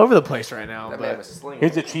jumping all over the place right now. Man was slinging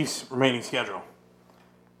Here's the Chiefs' remaining schedule: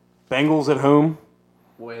 Bengals at home,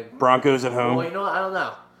 Broncos at home. Well, you know what? I don't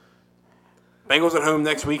know. Bengals at home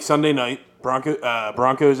next week, Sunday night. Broncos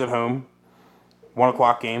at home,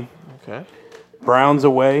 1:00 game. Okay. Browns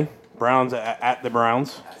away. Browns at the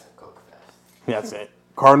Browns. That's it.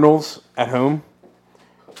 Cardinals at home.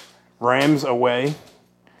 Rams away.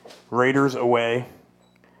 Raiders away.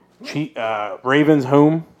 Ravens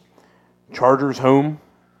home. Chargers home.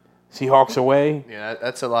 Seahawks away. Yeah,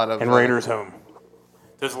 that's a lot of. And Raiders home.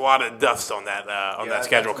 There's a lot of dust on that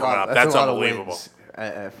schedule coming up. That's unbelievable.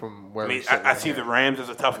 From where I see the Rams as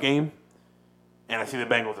a tough game, and I see the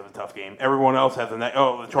Bengals as a tough game. Everyone else has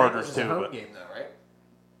the Chargers too. Home game though, right?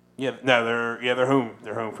 Yeah, no, they're home.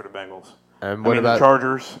 They're home for the Bengals. And what about the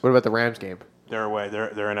Chargers? What about the Rams game? They're away.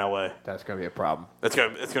 They're in LA. That's gonna be a problem. It's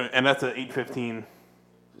gonna, and that's at 8:15.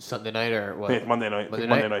 Sunday night or what? Yeah, Monday night. Monday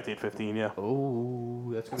night, 8:15. Yeah.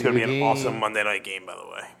 Oh, that's it's gonna be an awesome Monday night game, by the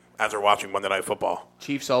way. After watching Monday Night Football,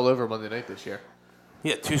 Chiefs all over Monday night this year.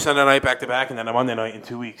 Yeah, 2 Sunday night back to back, and then a Monday night in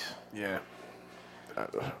 2 weeks. Yeah.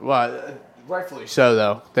 Well, rightfully so,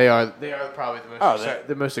 though. They are probably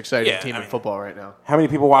the most exciting team in football right now. How many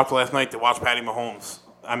people watched last night to watch Patty Mahomes?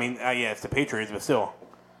 It's the Patriots, but still,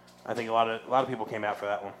 I think a lot of people came out for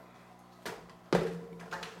that one.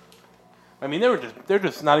 They're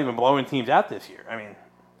just not even blowing teams out this year.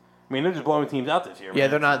 They're just blowing teams out this year. Yeah,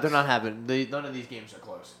 they're not having none of these games are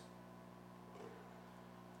close.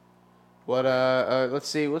 What let's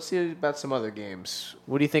see about some other games.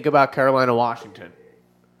 What do you think about Carolina Washington?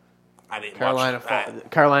 I didn't watch that.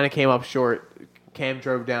 Carolina came up short. Cam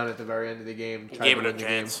drove down at the very end of the game. He gave it a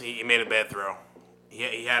chance. He made a bad throw.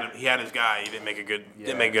 He had his guy. He didn't make a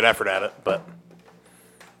good effort at it, but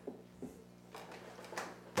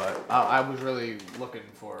I was really looking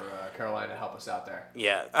for Carolina to help us out there.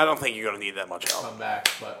 Yeah, I don't think you're going to need that much help. Come back,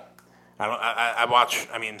 but I watch.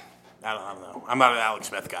 I don't know. I'm not an Alex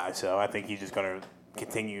Smith guy, so I think he's just going to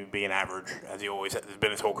continue being average as he always has been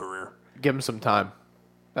his whole career. Give him some time.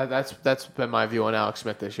 That's been my view on Alex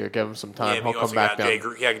Smith this year. Give him some time. Yeah, he'll come back down. Jay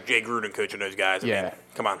Gruden coaching those guys. Yeah.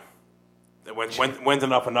 Come on. When's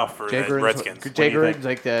enough for the Redskins? Jay Gruden's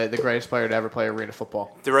like the greatest player to ever play arena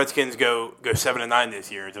football. The Redskins go 7-9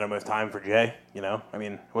 this year. Is it almost time for Jay?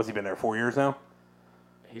 What's he been there 4 years now?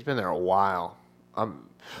 He's been there a while.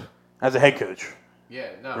 As a head coach. Yeah,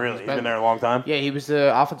 no. Really? He's been there a long time? Yeah, he was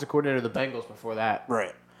the offensive coordinator of the Bengals before that.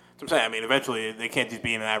 Right. So I'm saying, eventually they can't just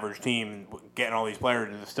be an average team and getting all these players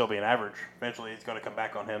and still be an average. Eventually it's going to come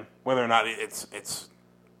back on him. Whether or not it's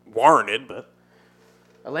warranted, but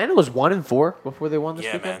Atlanta was 1-4 before they won this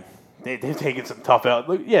Yeah, weekend. man. They've taken some tough out.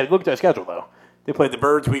 Look at their schedule, though. They played the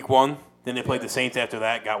Birds week 1. Then they played the Saints after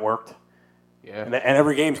that, got worked. Yeah. And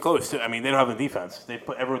every game's close, too. I mean, they don't have the defense. They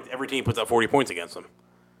put every team puts up 40 points against them.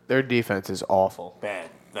 Their defense is awful. Bad.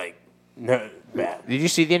 Bad. Did you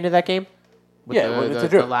see the end of that game? With it's a the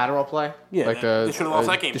joke. lateral play? Yeah, like they should have lost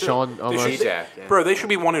that game, Deshaun too. almost. D-Jack, yeah. Bro, they should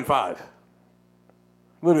be 1-5.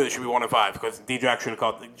 Literally, they should be 1-5 because D-Jack should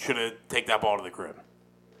have taken that ball to the crib.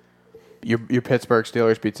 Your Pittsburgh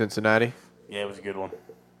Steelers beat Cincinnati. Yeah, it was a good one.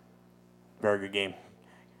 Very good game.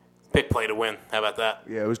 Pick play to win. How about that?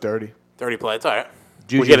 Yeah, it was dirty. 30 play. It's all right.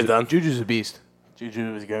 We'll get it done. Juju's a beast.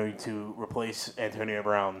 Juju is going to replace Antonio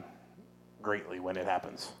Brown greatly when it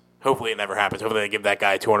happens. Hopefully it never happens. Hopefully they give that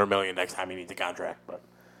guy $200 million next time he needs a contract. But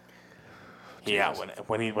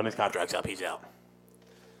when his contract's up, he's out.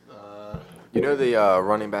 You know the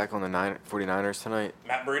running back on the 49ers tonight?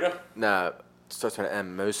 Matt Breida? Nah, starts with an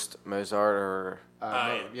M. Mozart or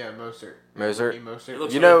Yeah, Mostert. Mozart.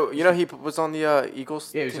 Mostert. You know he was on the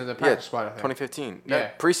Eagles. Yeah, he was team? in the practice squad, I think. 2015.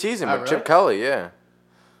 Yeah. Preseason Oh, with really? Chip Kelly. Yeah,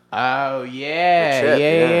 Oh, yeah. With Chip,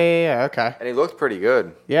 Yeah. Okay. and he looked pretty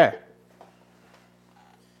good. Yeah.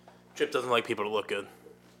 Chip doesn't like people to look good.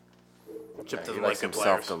 Chip He doesn't like likes good himself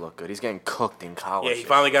players. to look good. He's getting cooked in college. Yeah, he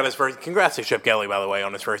finally got his first. Congrats to Chip Kelly, by the way,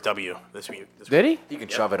 on his first W this week. Did he? You can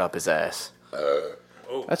shove it up his ass.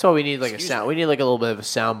 That's why we need like Excuse a sound. me. We need like a little bit of a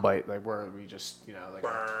sound bite, like where we just like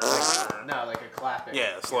like a clapping.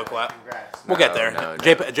 Yeah, a slow clap. Congrats. We'll get there. no.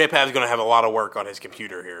 JPav's going to have a lot of work on his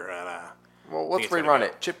computer here. And, Well, let's it's gonna rerun go.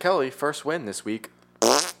 it. Chip Kelly, first win this week.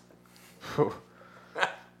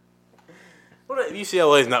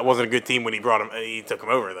 UCLA wasn't a good team when he took him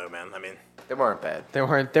over, though, man. I mean, They weren't bad. They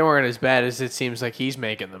weren't as bad as it seems like he's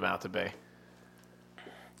making them out to be.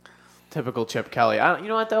 Typical Chip Kelly. You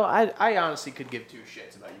know what though? I honestly could give two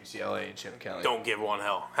shits about UCLA and Chip Kelly. don't give one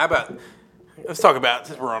hell. How about let's talk about,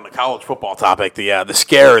 since we're on the college football topic, the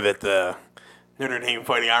scare that the Notre Dame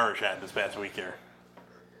Fighting Irish had this past week here.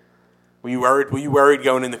 Were you worried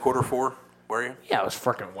going into quarter 4? Were you? Yeah, I was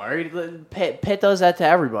freaking worried. Pitt does that to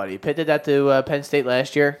everybody. Pitt did that to Penn State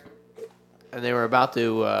last year, and they were about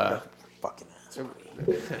to. Fucking ass.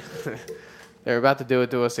 They were about to do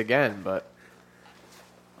it to us again, but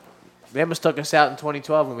they almost took us out in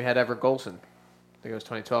 2012 when we had Everett Golson. I think it was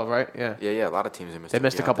 2012, right? Yeah. Yeah. A lot of teams They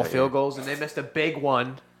missed a couple field goals, and they missed a big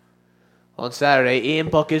one on Saturday. Ian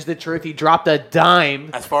Book is the truth. He dropped a dime.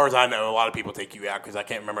 As far as I know, a lot of people take you out because I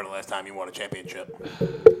can't remember the last time you won a championship.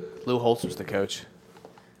 Lou Holtz was the coach.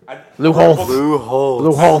 I Lou Holtz. Lou Holtz.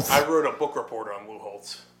 Lou Holtz. I wrote a book report on Lou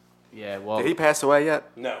Holtz. Yeah, well, Did he pass away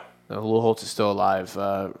yet? No. Lou Holtz is still alive.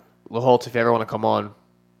 Lou Holtz, if you ever want to come on,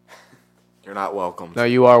 You're not welcome. no,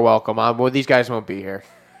 you are welcome. Well, these guys won't be here.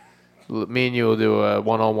 Me and you will do a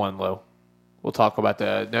one-on-one, Lou. We'll talk about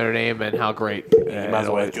the Notre Dame and how great. You might as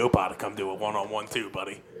well have Joe Pa to come do a one-on-one too,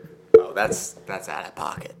 buddy. Oh, that's out of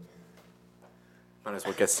pocket. Might as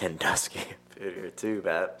well get Sandusky in here too,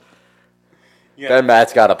 Matt. Yeah. Then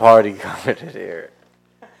Matt's got a party coming in here.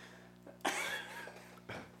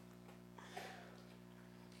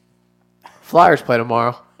 Flyers play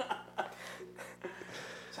tomorrow.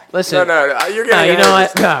 Listen, No, you're no, getting you know ahead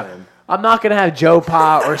what? of No. yourself. I'm not gonna have Joe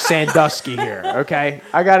Pa or Sandusky here. Okay,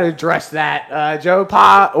 I got to address that. Joe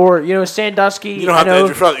Pa or Sandusky. You don't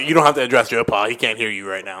have to address Joe Pa. He can't hear you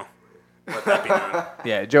right now. Let that be known.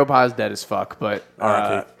 Yeah, Joe Pa's dead as fuck. But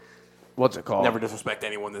R.I.P. what's it called? Never disrespect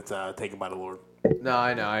anyone that's taken by the Lord. No,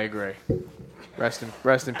 I know. I agree. Rest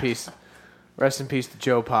in peace. Rest in peace to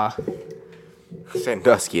Joe Pa.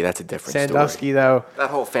 Sandusky, that's a different Sandusky story. though. That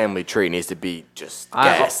whole family tree needs to be just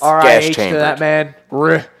gas R.I.H. to chambered. that man.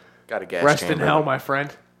 Got a gas Rest in chamber. hell, my friend.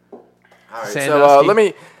 All right, so Sandusky. let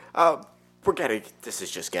me. This is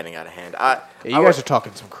just getting out of hand. You guys are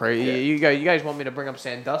talking some crazy. You guys want me to bring up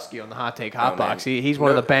Sandusky on the Hot Take Hot Box? man. He's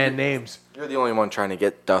one of No, the band names. You're the only one trying to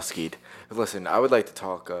get duskied. Listen, I would like to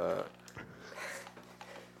talk.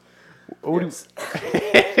 Yes.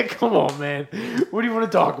 Come on, man. What do you want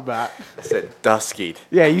to talk about? I said duskied.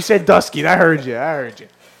 Yeah, you said Dusky. I heard you.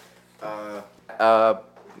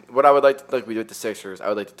 What I would like to, like we do with the Sixers, I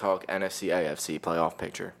would like to talk NFC AFC playoff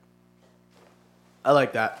picture. I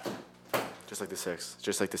like that. Just like the six.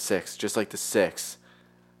 Just like the six. Just like the six.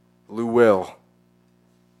 Lou Will.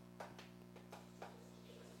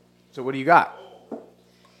 So what do you got?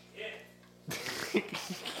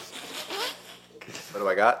 What do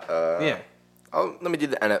I got? Yeah. Let me do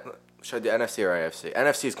should I do NFC or AFC?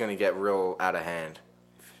 NFC is going to get real out of hand.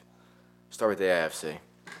 Start with the AFC.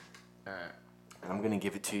 All right. And I'm going to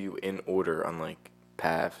give it to you in order, unlike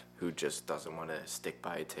Pav, who just doesn't want to stick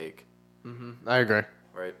by a take. I agree.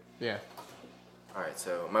 Right? Yeah. All right,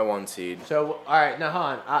 so my 1 seed. So, all right, now hold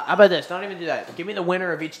on. How about this? Don't even do that. Give me the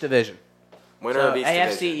winner of each division. Winner So, of each AFC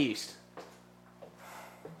division. East.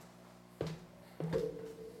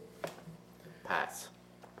 Pats.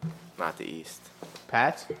 Not the East.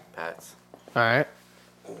 Pats? Pats. All right.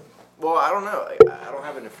 Well, I don't know. I don't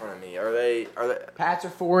have it in front of me. Are they? Pats are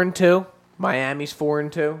 4-2. Miami's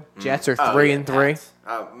 4-2. Jets are 3-3. Pats.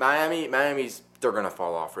 Miami's. They're gonna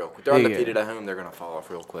fall off real quick. They're Yeah. undefeated at home. They're gonna fall off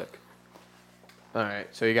real quick. All right.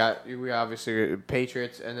 So we obviously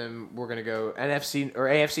Patriots, and then we're gonna go NFC or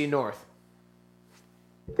AFC North.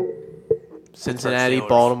 Cincinnati, Steelers.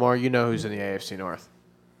 Baltimore. You know who's in the AFC North.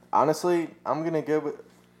 Honestly, I'm gonna go with.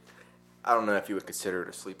 I don't know if you would consider it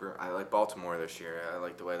a sleeper. I like Baltimore this year. I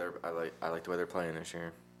like the way they're. I like the way they're playing this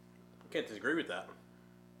year. Can't disagree with that.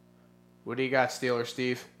 What do you got, Steelers,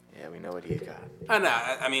 Steve? Yeah, we know what he's got. I know.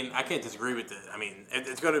 I mean, I can't disagree with it. I mean,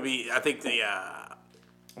 it's going to be. I think the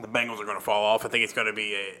Bengals are going to fall off. I think it's going to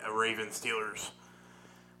be a Ravens Steelers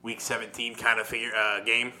Week 17 kind of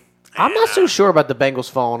game. I'm And, not so sure about the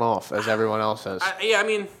Bengals falling off as everyone else says. I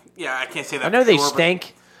can't say that. I know for they sure, but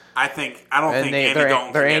stink. I don't And think they're Andy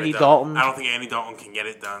Dalton. they're can Andy get it done. Dalton. I don't think Andy Dalton can get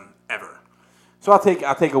it done ever. So I'll take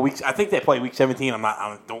a week. I think they play Week 17.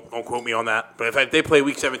 Don't quote me on that. But if they play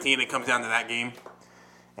Week 17, it comes down to that game,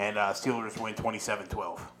 and Steelers win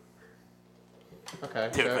 27-12. Okay.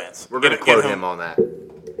 To advance. We're gonna quote him on that.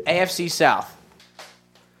 AFC South.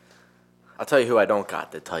 I'll tell you who I don't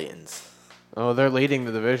got. The Titans. Oh, they're leading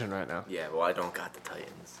the division right now. Yeah, well, I don't got the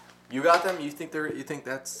Titans. You got them? You think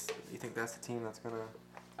that's the team that's gonna take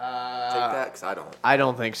that? Because I don't. I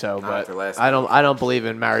don't think so, Not but after last I week. don't believe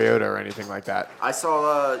in Mariota or anything like that. I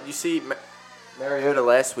saw. You see, Mariota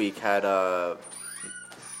last week had.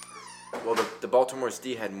 Well, the Baltimore's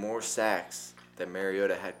D had more sacks than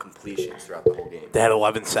Mariota had completions throughout the whole game. They had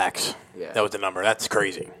 11 sacks. Yeah. That was the number. That's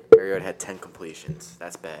crazy. Mariota had 10 completions.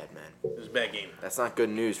 That's bad, man. It was a bad game. That's not good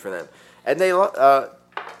news for them. And they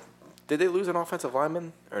did they lose an offensive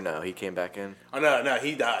lineman or no? He came back in. Oh no,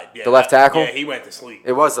 he died. Yeah, The left tackle? Yeah, he went to sleep.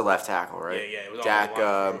 It was the left tackle, right? Yeah, it was all Jack the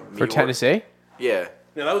line. For Meador. Tennessee? Yeah.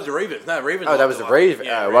 No, that was the Ravens. No, Ravens. Oh, that lost was a the lot. Ravens.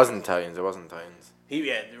 Yeah, It wasn't Titans. It wasn't Titans.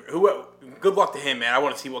 Good luck to him, man. I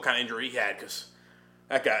want to see what kind of injury he had because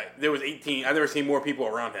that guy. There was 18. I've never seen more people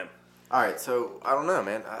around him. All right, so I don't know,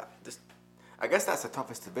 man. I guess that's the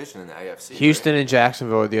toughest division in the AFC. Houston and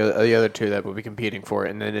Jacksonville are the other two that will be competing for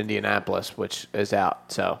it, and then Indianapolis, which is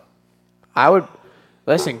out. So I would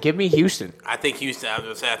listen. Give me Houston. I think Houston. I was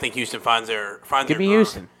gonna say. I think Houston finds their. Give me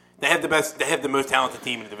Houston. They have the best. They have the most talented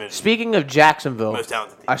team in the division. Speaking of Jacksonville, Most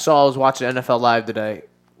talented team. I was watching NFL Live today.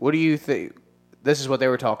 What do you think? This is what they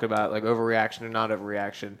were talking about, like overreaction or not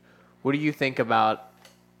overreaction. What do you think about?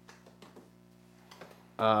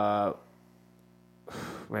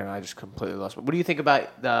 Man, I just completely lost. What do you think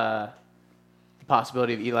about the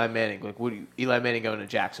possibility of Eli Manning? Like, Eli Manning going to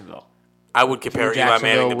Jacksonville? I would compare From Eli Manning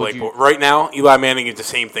to Jacksonville, Blake would you- Bortles. Right now, Eli Manning is the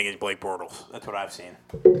same thing as Blake Bortles. That's what I've seen.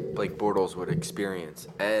 Blake Bortles would experience,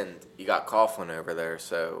 and you got Coughlin over there,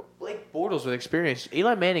 so Blake Bortles with experience.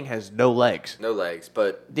 Eli Manning has no legs. no legs.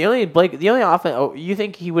 But The only offense. Oh, you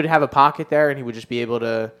think he would have a pocket there and he would just be able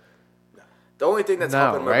to? the only thing that's No,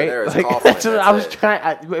 helping him right? over there is Like, Coughlin. that's what I was it.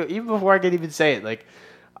 trying. Even before I could even say it, like,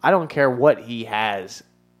 I don't care what he has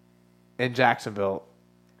in Jacksonville.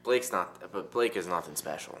 Blake is nothing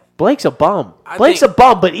special. Blake's a bum. I Blake's think- a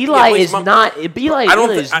bum, but Eli Blake's is bum. not. Eli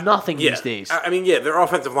is thi- nothing yeah. these days. I mean, their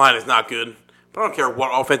offensive line is not good, but I don't care what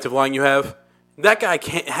offensive line you have. That guy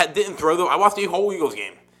didn't throw though. I watched the whole Eagles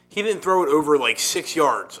game. He didn't throw it over like 6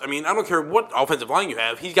 yards. I mean, I don't care what offensive line you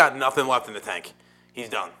have. He's got nothing left in the tank. He's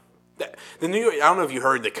done. The New York. I don't know if you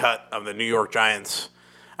heard the cut of the New York Giants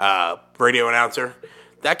radio announcer.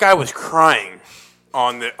 That guy was crying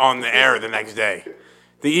on the air the next day.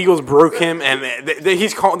 The Eagles broke him, and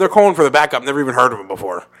they're calling for the backup. Never even heard of him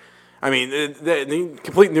before. I mean, the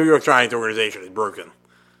complete New York Giants organization is broken.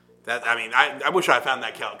 I wish I found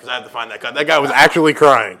that cut because I had to find that cut. That guy was actually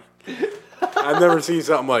crying. I've never seen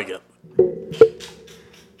something like it.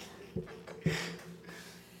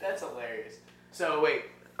 That's hilarious. So wait,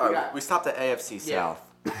 We stopped at AFC South.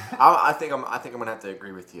 I think I'm gonna have to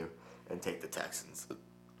agree with you and take the Texans.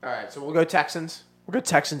 all right. So we'll go Texans. We'll go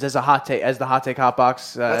Texans as a hot take, as the hot take hot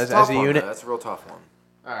box That's as a tough a one, unit. though. That's a real tough one.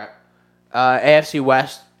 All right. AFC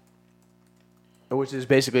West, which is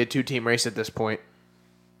basically a two-team race at this point.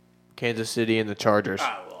 Kansas City and the Chargers.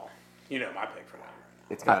 Well, you know my pick for that.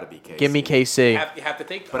 It's got to be KC. Give me KC. You have to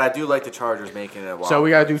take that. But I do like the Chargers making it a wild So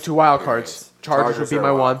we got to do card 2 wild experience. cards. Chargers would be are a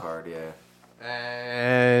my wild one. Card, yeah.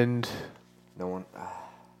 And No one.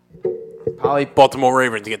 Probably Baltimore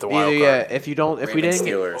Ravens get the wild either, card. yeah. If we Ravens, didn't,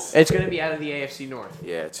 Steelers. it's going to be out of the AFC North.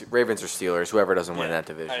 Yeah, it's Ravens or Steelers. Whoever doesn't win that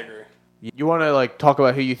division. I agree. You want to talk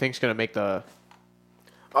about who you think's going to make the?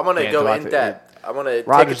 I'm gonna Yeah, go Devontae- in depth. I want to take it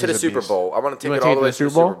Rodgers to the is a Super beast. Bowl. I want to You take wanna it all the way take to it the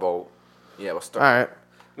to the Super Bowl. Yeah, we'll All start. right.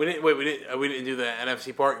 We didn't do the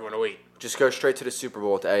NFC part. You want to wait? Just go straight to the Super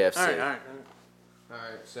Bowl with the AFC. All right. All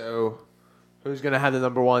right. So, who's going to have the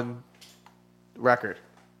number one record?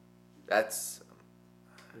 That's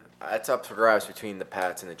up for grabs between the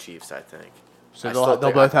Pats and the Chiefs, I think. So I they'll still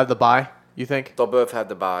think- both have the bye. You think? They'll both have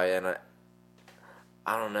the bye, and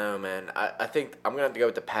I don't know, man. I think I'm gonna have to go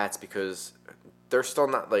with the Pats because they're still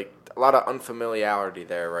not a lot of unfamiliarity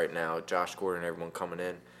there right now. Josh Gordon, everyone coming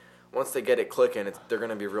in. Once they get it clicking, they're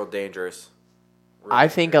gonna be real dangerous. I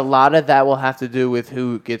think a lot of that will have to do with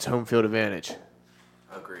who gets home field advantage,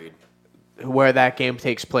 Agreed. where that game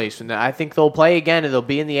takes place. And I think they'll play again and they'll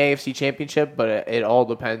be in the AFC Championship, but it all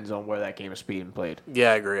depends on where that game is being played.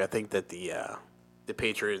 Yeah, I agree. I think that the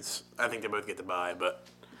Patriots. I think they both get the bye, but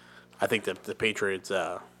I think that the Patriots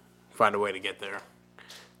find a way to get there.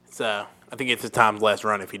 It's I think it's his time's last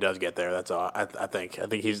run if he does get there. That's all. I think. I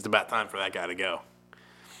think he's about time for that guy to go.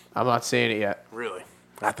 I'm not saying it yet. Really,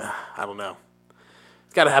 I don't know.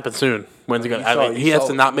 It's got to happen soon. When's it going? You He has saw-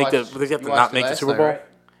 to not you make the. watched- Does he have to you not watched it make the last Super night, Bowl? right?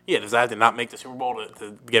 Yeah. Does that have to not make the Super Bowl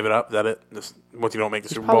to give it up? Is that it? Once you don't make the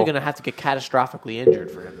He's Super probably Bowl, going to have to get catastrophically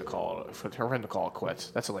injured for him to call it quits.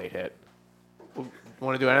 That's a late hit.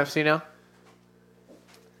 Want to do NFC now?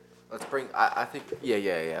 Let's bring. I think.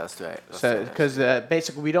 Yeah. Let's do it. Let's do it. Because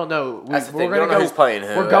basically we don't know. That's the We're thing. We gonna don't know go. who's playing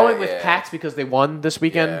who, We're going right? with Yeah. Pats because they won this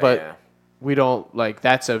weekend, Yeah, but yeah. we don't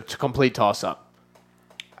That's a complete toss up.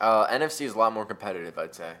 NFC is a lot more competitive,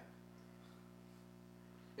 I'd say.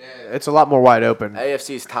 It's a lot more wide open.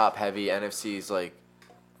 AFC is top heavy. NFC is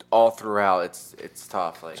all throughout. It's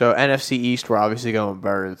tough. So NFC East, we're obviously going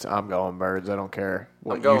Birds. I'm going Birds. I don't care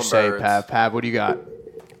what I'm going you say, Birds. Pav. Pav, what do you got?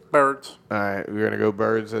 Birds. All right, we're gonna go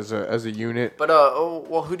Birds as a unit. But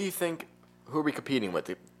who do you think? Who are we competing with?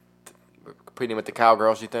 We're competing with the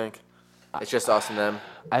Cowgirls. You think? It's just us and them.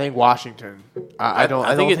 I think Washington. I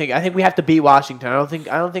I think think we have to beat Washington. I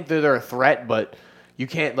don't think they're a threat, but you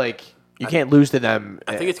can't can't lose to them.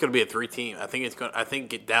 I think it's going to be a 3-team. I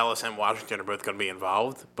think Dallas and Washington are both going to be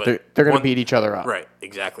involved, but they're going to one- beat each other up. Right,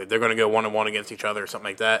 exactly. They're going to go 1-1 against each other or something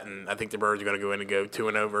like that, and I think the Birds are going to go in and go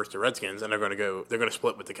 2-0 versus the Redskins, and they're going to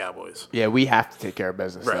split with the Cowboys. Yeah, we have to take care of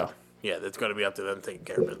business Right. though. Yeah, it's going to be up to them taking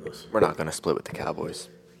care of business. We're not going to split with the Cowboys.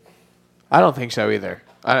 I don't think so either.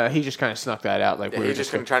 He just kind of snuck that out. Like Yeah, we were he's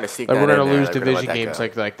just gonna, trying to sneak like that we're going in to there, lose like, we're gonna let division that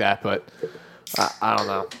games go. like that, but I don't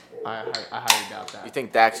know. I highly doubt that. You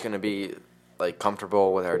think Dak's going to be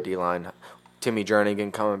comfortable with our D line? Timmy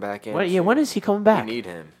Jernigan coming back in. When is he coming We back? need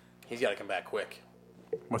him. He's got to come back quick.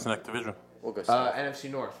 What's the next division? We'll go.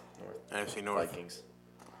 NFC North. NFC North. Vikings.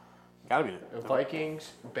 Got to be The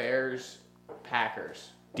Vikings, Bears,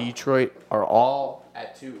 Packers, Detroit are all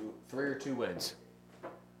at 3 or 2 wins.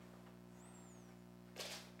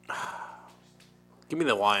 Give me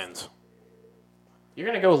the Lions. You're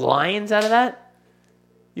gonna go Lions out of that?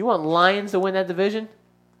 You want Lions to win that division?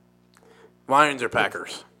 Lions or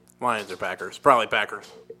Packers? Lions or Packers? Probably Packers.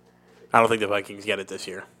 I don't think the Vikings get it this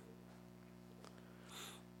year.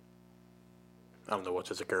 I don't know what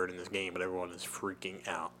just occurred in this game, but everyone is freaking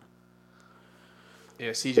out. Yeah,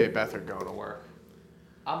 CJ Beathard going to work.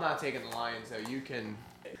 I'm not taking the Lions though. You can.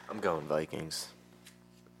 I'm going Vikings.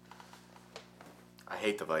 I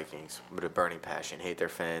hate the Vikings with a burning passion. Hate their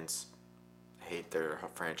fans. Hate their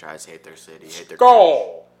franchise. Hate their city. Hate their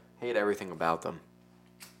Goal! Hate everything about them.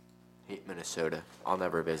 Hate Minnesota. I'll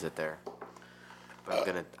never visit there. But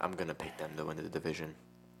I'm gonna pick them to win the division.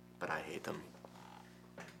 But I hate them.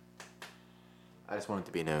 I just want it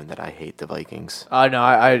to be known that I hate the Vikings. No,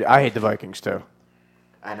 I hate the Vikings too.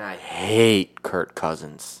 And I hate Kirk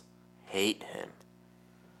Cousins. Hate him.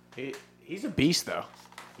 He's a beast though.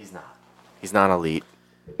 He's not. He's not elite.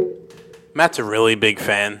 Matt's a really big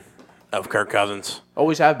fan of Kirk Cousins.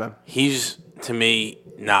 Always have been. He's, to me,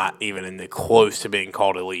 not even in the close to being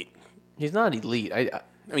called elite. He's not elite. I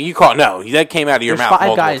mean, you call no. That came out of your There's mouth 5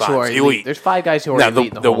 multiple guys times. who are elite. There's 5 guys who are No,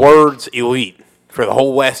 elite. the words elite for the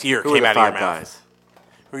whole last year Who came are out the of your 5 mouth. guys?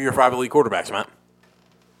 Who are your 5 elite quarterbacks, Matt?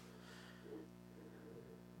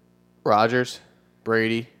 Rodgers,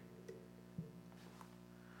 Brady,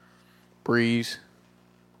 Breeze,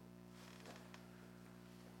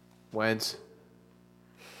 Wentz,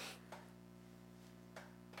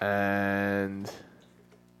 and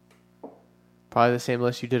probably the same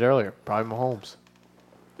list you did earlier. Probably Mahomes.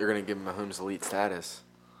 You're gonna give Mahomes elite status.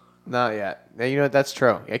 Not yet. Now, you know what? That's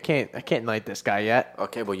true. I can't knight this guy yet.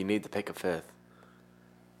 Okay, well you need to pick a 5th.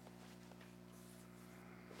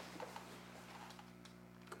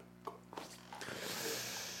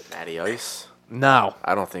 Matty Ice? No.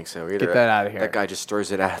 I don't think so either. Get that out of here. That guy just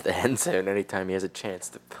throws it out of the end zone anytime he has a chance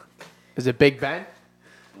to. Is it Big Ben?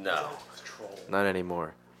 No. Not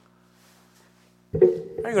anymore. How are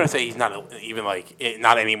you going to say he's not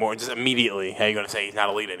not anymore? Just immediately, how are you going to say he's not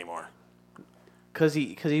elite anymore? Because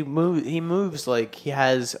he moves like he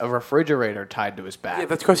has a refrigerator tied to his back. Yeah,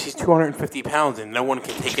 that's because he's 250 pounds and no one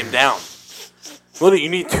can take him down. Literally, you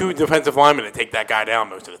need 2 defensive linemen to take that guy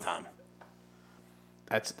down most of the time.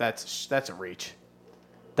 That's a reach.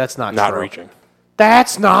 That's not Not true. reaching.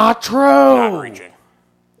 That's not true. Not reaching.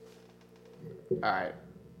 All right.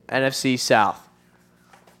 NFC South.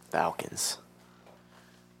 Falcons.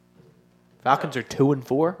 Falcons are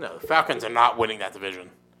 2-4. No, the Falcons are not winning that division.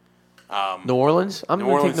 New Orleans. I'm New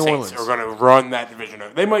going to Orleans take New Orleans. Saints are going to run that division.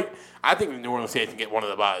 They might. I think the New Orleans Saints can get one of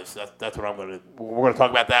the buys. That's what I'm going to. We're going to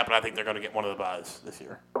talk about that, but I think they're going to get one of the buys this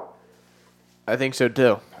year. I think so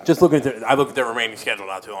too. Just looking at I looked at their remaining schedule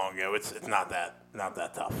not too long ago. It's not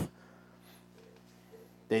that tough.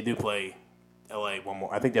 They do play L.A. one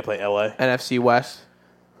more. I think they play L.A. NFC West.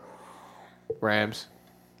 Rams.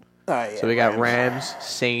 Yeah, So we got Rams,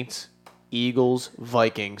 Saints, Eagles,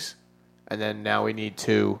 Vikings, and then now we need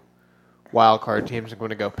 2 wild card teams. I'm going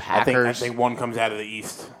to go I Packers. think one comes out of the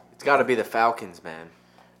East. It's got to be the Falcons, man.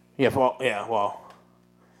 Yeah. Well.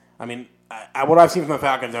 I mean, what I've seen from the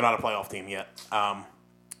Falcons, they're not a playoff team yet.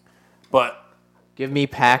 But Give me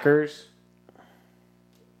Packers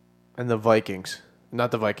and the Vikings.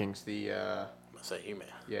 Not the Vikings. The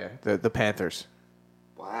the Panthers.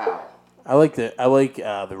 Wow. I like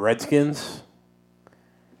the Redskins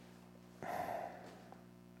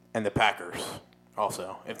and the Packers.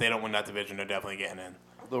 Also, if they don't win that division, they're definitely getting in.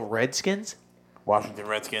 The Redskins? Washington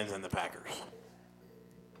Redskins and the Packers.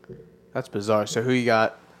 That's bizarre. So who you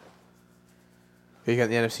got? Who you got in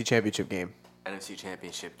the NFC Championship game? NFC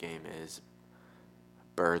Championship game is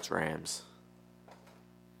Birds Rams.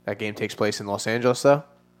 That game takes place in Los Angeles, though?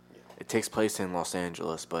 It takes place in Los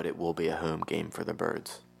Angeles, but it will be a home game for the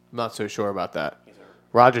Birds. I'm not so sure about that.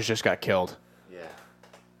 Rodgers just got killed. Yeah.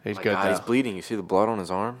 He's My good, God, though. he's bleeding. You see the blood on his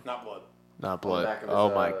arm? Not blood. Not blood. back of his,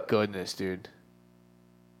 Oh, my goodness, dude.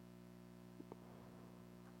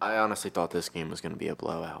 I honestly thought this game was going to be a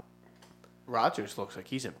blowout. Rodgers looks like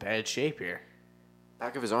he's in bad shape here.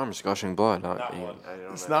 Back of his arm is gushing blood. Not blood.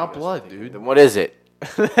 It's not blood, dude. Then what is it? I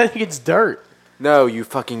think it's dirt. No, you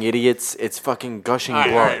fucking idiots. It's fucking gushing blood.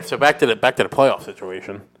 All right. So back to the playoff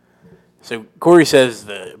situation. So Corey says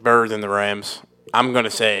the Birds and the Rams. I'm going to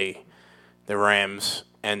say the Rams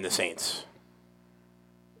and the Saints.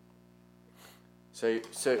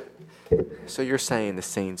 So you're saying the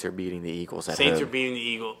Saints are beating the Eagles at Saints home are beating the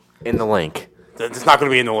Eagles. in the link? It's not going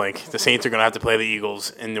to be in the link. The Saints are going to have to play the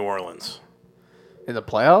Eagles in New Orleans In the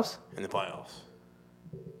playoffs? in the playoffs.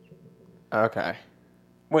 Okay.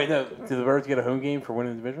 Wait, no. Do the Birds get a home game for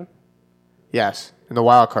winning the division? Yes, in the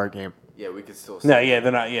wild card game. Yeah, we could still. No, yeah,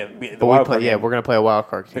 they're not. Yeah, the But wild card game, we're gonna play a wild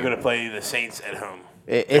card they're game. going to play the Saints at home.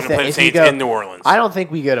 If They're going to play the you Saints go- in New Orleans. I don't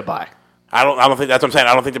think we get a bye. I don't think that's what I'm saying.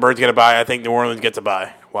 I don't think the Birds get a bye. I think New Orleans gets a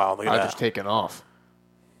bye. Wow, look at Rodgers that. taking off.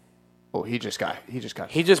 Oh, he just got. He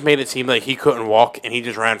just made it seem like he couldn't walk, and he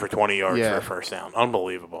just ran for 20 yards Yeah. for a first down.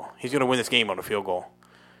 Unbelievable. He's going to win this game on a field goal.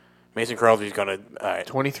 Mason Crosby's going to. All right.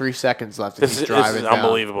 23 seconds left. If This he's is driving an down.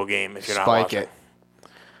 unbelievable game if you're not Spike watching. it.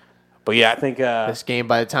 But yeah, I think This game,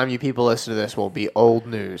 by the time you people listen to this, will be old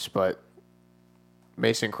news. But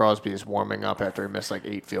Mason Crosby is warming up after he missed like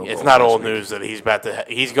 8 field goals. it's not this old week. news that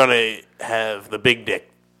he's going to have the big dick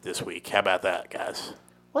this week. How about that, guys?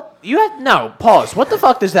 What you had? No, pause. What the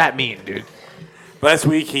fuck does that mean, dude? Last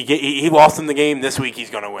week he lost in the game. This week he's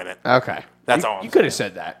going to win it. Okay, That's you, all I'm You could have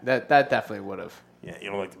said that. That definitely would have. Yeah, you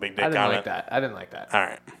don't like the big dick I didn't comment? like that. I didn't like that. All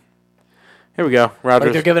right. Here we go. Like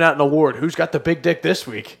Rodgers. they're giving out an award. Who's got the big dick this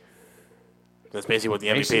week? That's basically what the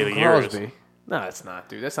MVP Mason of the year is. Crosby. No, it's not,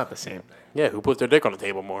 dude. That's not the same thing. Yeah, who puts their dick on the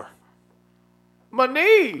table more?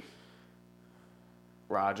 Money.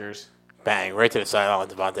 Rodgers. Bang, right to the sideline,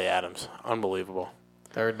 Devontae Adams. Unbelievable.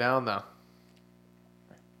 Third down though.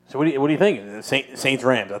 So what do you think? Saints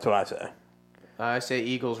Rams. That's what I say. I say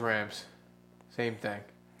Eagles Rams. Same thing.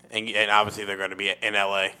 And obviously they're going to be in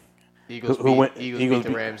L.A. Eagles Who beat, win- Eagles Eagles beat the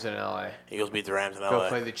beat- Rams in LA. Eagles beat the Rams in Go L.A.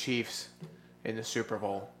 play the Chiefs in the Super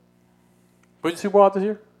Bowl. Where's the Super Bowl out this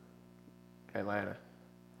year? Atlanta.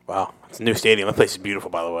 Wow, it's a new stadium. That place is beautiful,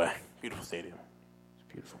 by the way. Beautiful stadium. It's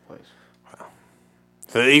a beautiful place.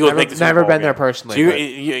 So the Eagles Never- make the Super never Bowl been game. there personally, So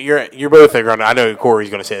but- you're both going to. I know Corey's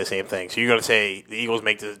going to say the same thing. So you're going to say the Eagles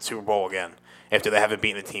make the Super Bowl again after they haven't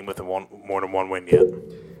beaten a team with more than one win yet.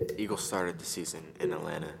 Eagles started the season in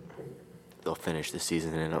Atlanta. They'll finish the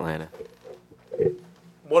season in Atlanta.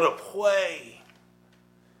 What a play!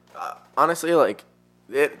 Honestly, like,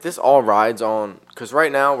 this all rides on because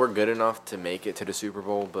right now we're good enough to make it to the Super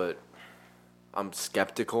Bowl, but I'm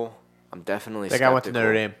skeptical. I'm definitely That skeptical. guy went to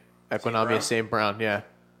Notre Dame. Equinamia Brown? St. Brown, yeah.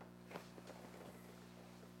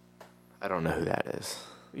 I don't know who that is.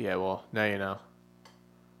 Yeah, well, now you know.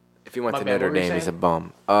 If he went My to bad, Notre what were you Dame, he's a saying?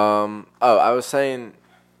 bum. I was saying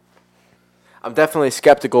I'm definitely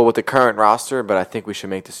skeptical with the current roster, but I think we should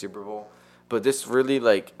make the Super Bowl. But this really,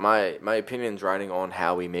 like, my opinion's riding on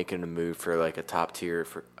how we making a move for, like, a top tier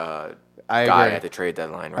for I guy agree. at the trade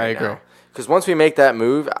deadline I right agree. now. Because once we make that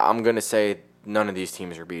move, I'm gonna say none of these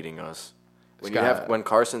teams are beating us. Scott- When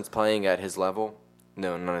Carson's playing at his level,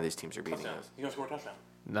 no, none of these teams are beating Touchdown. us. He's gonna score a touchdown.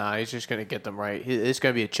 Nah, he's just going to get them right. It's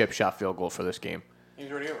going to be a chip shot field goal for this game.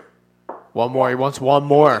 He's already over. One more. He wants one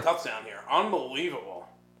more. Touchdown here. Unbelievable.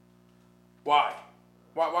 Why?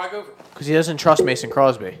 Why go for Because he doesn't trust Mason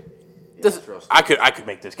Crosby. this? trust I could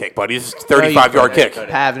make this kick, buddy. This is a 35-yard couldn't. kick.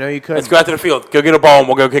 Pav, no, you couldn't. Let's go out to the field. Go get a ball, and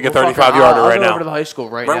we'll go kick a 35-yarder I'll right go now. over to the high school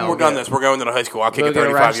right Right now. when we're done this, we're going to the high school. I'll kick a Go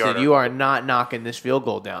get arrested. 35-yarder. You are not knocking this field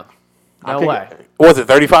goal down. No way. What was it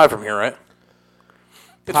 35 from here, right?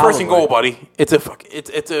 It's first and Probably. goal, buddy. It's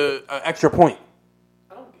a extra point.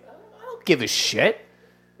 I don't give a shit.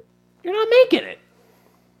 You're not making it.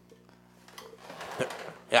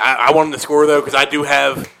 Yeah, I want them to score though because I do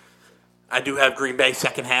have Green Bay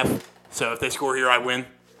second half. So if they score here, I win.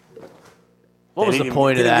 What was They the didn't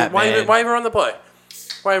point of even- that, why man? even run the play?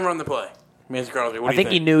 Why even run the play? Mason Crosby, what do I you think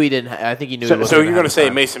he knew he didn't. I think he knew. he So, wasn't so you're have going to say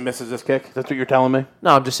time. Mason misses this kick? That's what you're telling me?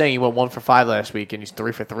 No, I'm just saying he went 1 for 5 last week, and he's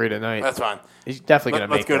 3 for 3 tonight. That's fine. He's definitely going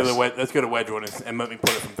to Let's make go this. to let's go to Wedgwood and let me put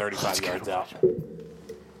it from 35 yards out.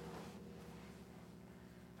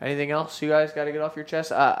 Anything else you guys got to get off your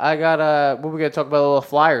chest? I got what we got to talk about? The little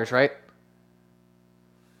Flyers, right?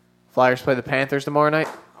 Flyers play the Panthers tomorrow night.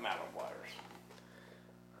 I'm out on Flyers.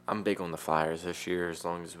 I'm big on the Flyers this year as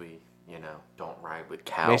long as we, don't ride with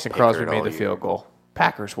Cal. Mason Crosby Pickard made all the year. field goal.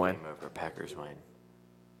 Packers win. Game over. Packers win.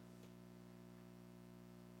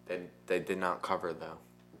 They did not cover though.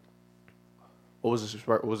 What was the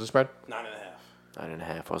spread? 9.5.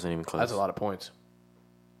 9.5 wasn't even close. That's a lot of points.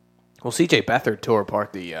 Well, C.J. Beathard tore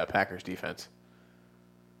apart the Packers defense.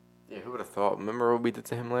 Yeah, who would have thought? Remember what we did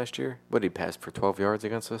to him last year? What did he pass for 12 yards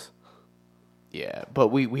against us? Yeah, but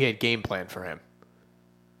we had game plan for him.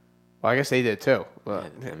 Well, I guess they did too. Well,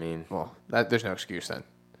 I mean, there's no excuse then.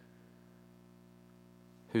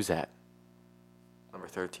 who's that? Number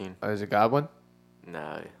 13? Is it Godwin?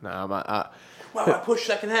 No. No, I'm not. Wow, I pushed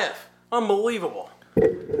second half. Unbelievable.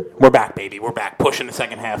 We're back, baby. We're back. Pushing the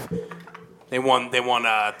second half. They won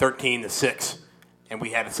 13-6, and we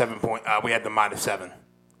had a 7 point. We had the -7.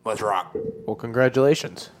 Let's rock. Well,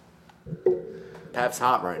 congratulations. Pav's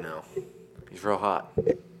hot right now. He's real hot.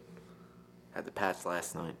 Had the patch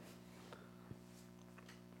last night.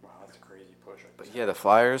 Wow, that's a crazy push. But yeah, the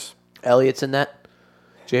Flyers, Elliott's in that.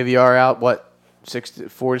 JVR out, what,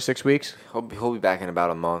 4 to 6 weeks? he'll be back in about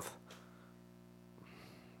a month.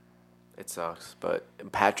 It sucks, but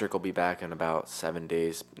Patrick will be back in about 7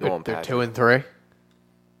 days. They're Patrick. 2 and 3.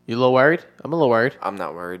 You a little worried? I'm a little worried. I'm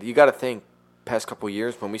not worried. You got to think, past couple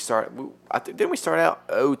years when we start, didn't we start out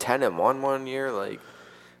 10-1 one year? Like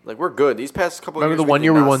we're good. These past couple Remember years. the one did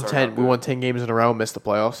year we not won start 10? out We good. won 10 games in a row and missed the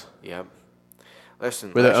playoffs. Yep.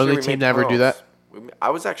 Listen, We're the last year only we team made to ever do that? I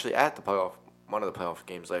was actually at one of the playoff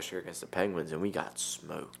games last year against the Penguins, and we got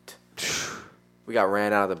smoked. We got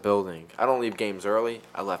ran out of the building. I don't leave games early.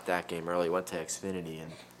 I left that game early. Went to Xfinity,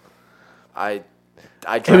 and I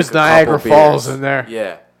drank It was a couple Niagara Falls beers. in there.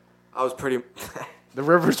 Yeah, I was pretty. The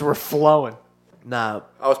rivers were flowing. Nah,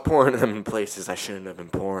 I was pouring them in places I shouldn't have been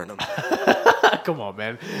pouring them. come on,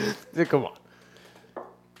 man. Come on.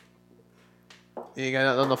 You got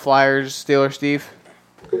nothing on the Flyers, Steelers, Steve?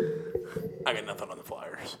 I got nothing on the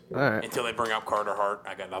Flyers. All right. Until they bring up Carter Hart,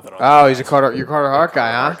 I got nothing on. Oh, he's a you're Carter Hart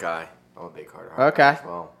guy, Hart huh? guy. I'm a big Carter Hart Okay. guy as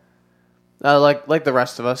well. Like the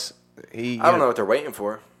rest of us. I don't know what they're waiting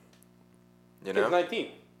for. You He's know?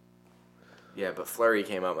 19. Yeah, but Fleury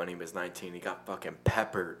came out when he was 19. He got fucking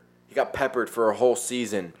peppered. He got peppered for a whole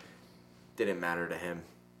season. Didn't matter to him.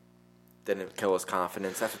 Didn't kill his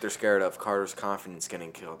confidence. That's what they're scared of. Carter's confidence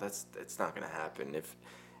getting killed. It's not gonna happen.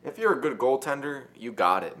 If you're a good goaltender, you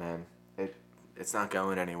got it, man. It's not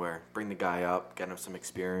going anywhere. Bring the guy up, get him some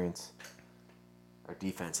experience. Our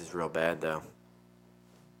defense is real bad though.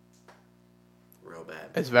 Real bad.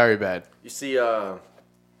 It's very bad. You see, I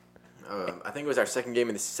think it was our second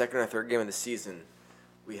or third game of the season.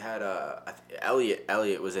 We had Elliott.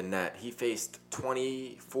 Elliott was in net. He faced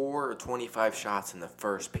 24 or 25 shots in the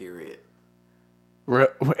first period. Yeah,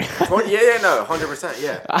 100%,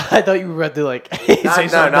 yeah. I thought you read the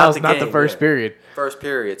not the first period. First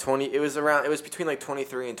period, 20. It was between like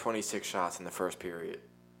 23 and 26 shots in the first period.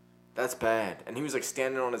 That's bad. And he was like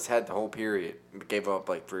standing on his head the whole period. Gave up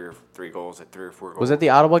like three or four goals. Was that the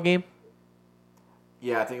Ottawa game?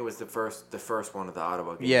 Yeah, I think it was the first one of the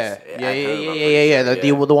Ottawa games. Yeah.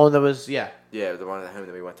 The one that was Yeah, the one at home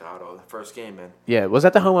that we went to Ottawa. The first game, man. Yeah, was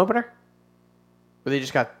that the home opener? Where they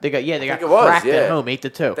got cracked at home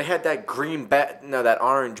 8-2. They had that that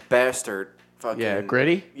orange bastard. Fucking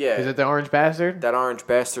Gritty. Yeah, is it the orange bastard? That orange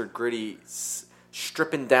bastard Gritty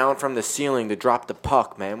stripping down from the ceiling to drop the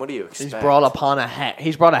puck, man. What do you expect?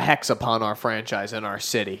 He's brought a hex upon our franchise and our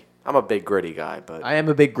city. I'm a big Gritty guy, but I am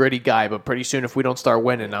a big Gritty guy. But pretty soon, if we don't start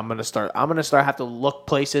winning, I'm gonna start have to look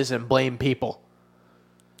places and blame people.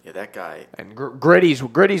 Yeah, that guy. And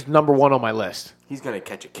Gritty's number one on my list. He's gonna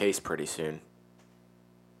catch a case pretty soon.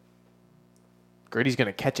 Gritty's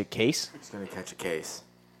gonna catch a case. He's gonna catch a case.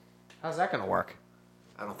 How's that gonna work?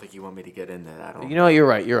 I don't think you want me to get into that. You know what?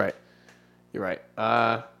 You're right.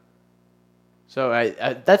 So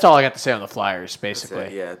that's all I got to say on the Flyers,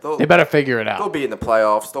 basically. Yeah, they better figure it out. They'll be in the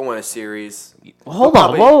playoffs. They'll win a series. Hold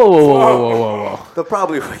on. Whoa. They'll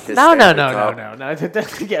probably win this. No.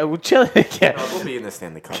 Yeah, well, chill. Yeah. No, they'll be in the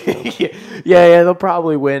Stanley Cup. yeah. They'll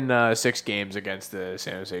probably win 6 games against the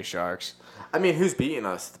San Jose Sharks. I mean, who's beating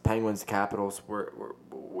us? The Penguins, the Capitals.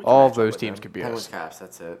 All of those teams could beat Penguins, us. Caps.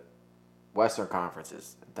 That's it. Western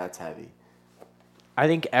Conferences. That's heavy. I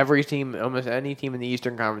think every team, almost any team in the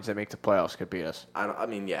Eastern Conference that makes the playoffs could beat us. I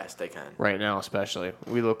mean, yes, they can. Right now, especially.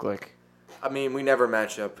 We look like... I mean, we never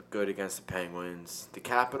match up good against the Penguins. The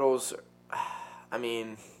Capitals, I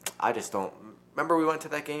mean, I just don't... Remember we went to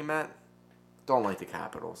that game, Matt? Don't like the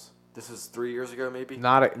Capitals. This was 3 years ago, maybe?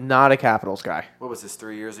 Not a Capitals guy. What was this,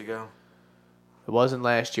 3 years ago? It wasn't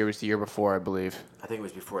last year. It was the year before, I believe. I think it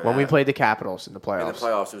was before that. When we played the Capitals in the playoffs. In the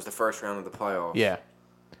playoffs. It was the first round of the playoffs. Yeah.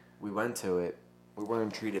 We went to it. We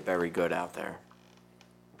weren't treated very good out there.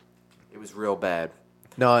 It was real bad.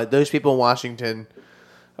 No, those people in Washington,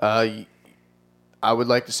 I would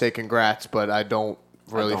like to say congrats, but I don't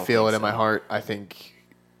really feel it in my heart. I think,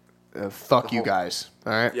 fuck you guys.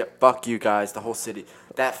 All right? Yeah, fuck you guys, the whole city.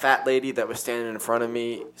 That fat lady that was standing in front of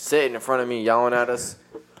me, sitting in front of me, yelling at us,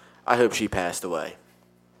 I hope she passed away.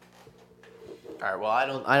 All right,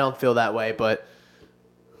 well, I don't feel that way, but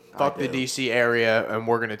fuck the D.C. area, and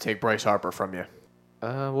we're going to take Bryce Harper from you.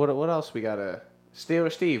 What else we got to...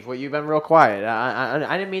 Steve, you've been real quiet.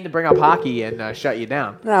 I didn't mean to bring up hockey and shut you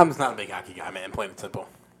down. No, I'm just not a big hockey guy, man. Plain and simple.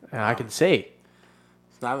 I can see.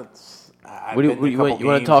 It's not. You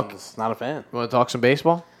want to talk? Just not a fan. You want to talk some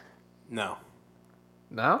baseball? No.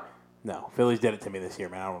 No? No. Phillies did it to me this year,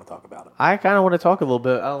 man. I don't want to talk about it. I kind of want to talk a little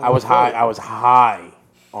bit. I was high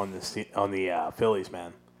on the Phillies,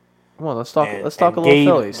 man. Come on, let's talk. Let's talk a little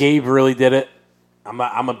Phillies. Gabe really did it.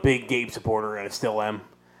 I'm a big Gabe supporter, and I still am.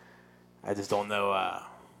 I just don't know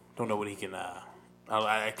what he can.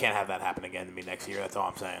 I can't have that happen again to me next year. That's all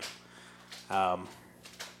I'm saying.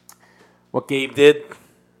 What Gabe did,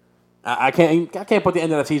 I can't put the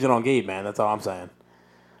end of the season on Gabe, man. That's all I'm saying.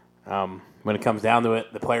 When it comes down to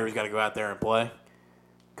it, the players got to go out there and play.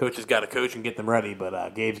 Coaches got to coach and get them ready,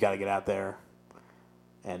 but Gabe's got to get out there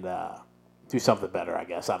and do something better. I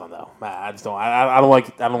guess I don't know. I just don't. I don't like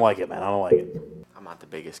it. I don't like it, man. I don't like it. I'm not the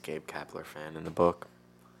biggest Gabe Kapler fan in the book.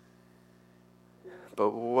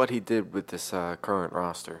 But what he did with this current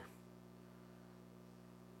roster,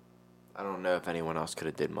 I don't know if anyone else could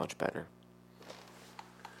have did much better.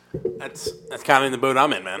 That's kind of in the boat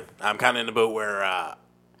I'm in, man. I'm kind of in the boat where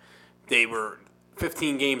they were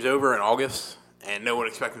 15 games over in August, and no one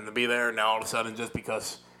expected them to be there. Now all of a sudden, just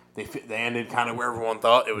because they ended kind of where everyone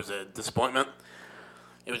thought, it was a disappointment.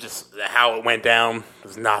 It was just how it went down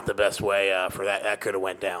was not the best way for that could have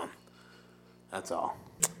went down. That's all.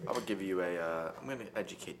 I would give you I'm going to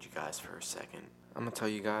educate you guys for a second. I'm going to tell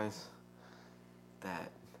you guys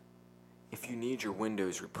that if you need your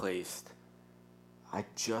windows replaced, I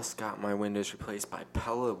just got my windows replaced by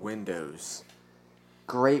Pella Windows.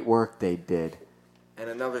 Great work they did.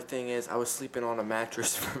 And another thing is, I was sleeping on a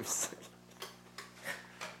mattress from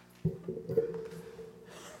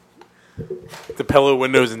The Pella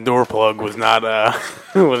Windows and door plug was not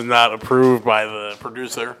approved by the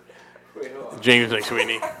producer, James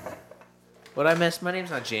McSweeney. What I missed? My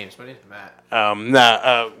name's not James. My name's Matt.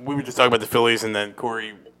 We were just talking about the Phillies, and then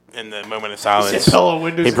Corey, in the moment of silence, he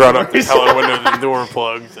brought up the Pella Windows and door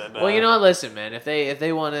plugs. And, well, you know what? Listen, man. If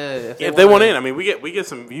they want to, if they want in, I mean, we get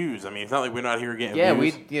some views. I mean, it's not like we're not here getting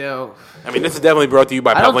views. Yeah, I mean, this is definitely brought to you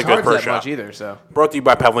by Pavlenko's Pro Shop. Much either, so brought to you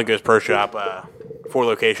by Pavlenko's Pro Shop. 4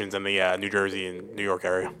 locations in the New Jersey and New York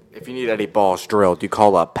area. If you need any balls drilled, you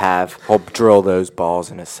call up Pav. He'll drill those balls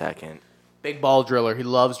in a second. Big ball driller. He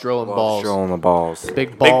loves drilling balls. Drilling the balls.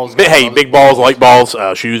 Big balls. Big balls, light balls,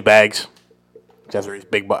 shoes, bags, accessories.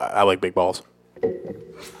 I like big balls.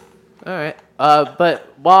 All right.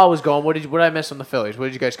 But while I was gone, what did I miss on the Phillies? What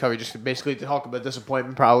did you guys cover? Just basically talk about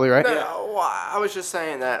disappointment, probably, right? No, I was just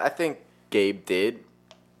saying that I think Gabe did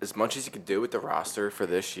as much as he could do with the roster for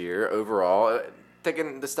this year overall.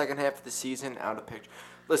 Taking the second half of the season out of the picture.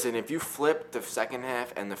 Listen, if you flip the second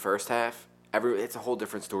half and the first half, it's a whole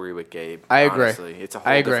different story with Gabe. I agree. Honestly. It's a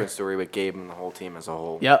whole different story with Gabe and the whole team as a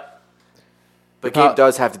whole. Yep. But Gabe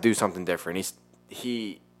does have to do something different.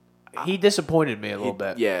 He disappointed me a little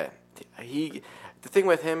bit. Yeah. The thing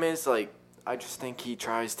with him is, like, I just think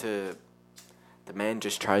the man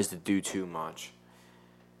just tries to do too much.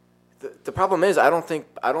 The problem is I don't think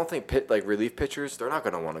relief pitchers, they're not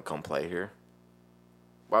going to want to come play here.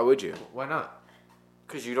 Why would you? Why not?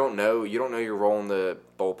 Because you don't know your role in the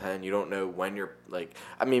bullpen. You don't know when you're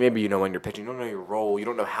maybe you know when you're pitching. You don't know your role. You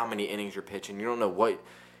don't know how many innings you're pitching. You don't know what.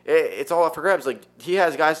 It's all up for grabs. Like he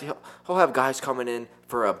has guys. He'll have guys coming in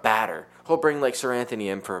for a batter. He'll bring like Sir Anthony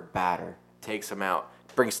in for a batter. Takes him out.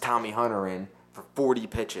 Brings Tommy Hunter in for 40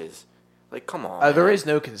 pitches. Like come on. There is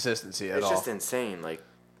no consistency at all. It's just insane. Like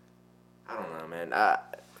I don't know, man.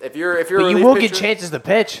 If you're but you will get chances to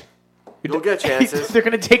pitch. You'll get chances. They're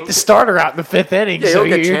going to take the starter out in the 5th inning, so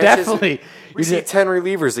you're definitely... We see 10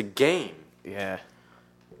 relievers a game. Yeah.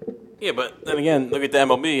 Yeah, but then again, look at the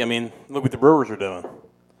MLB. I mean, look what the Brewers are doing. I mean,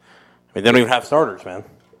 they don't even have starters, man.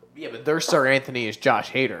 Yeah, but their Sir Anthony is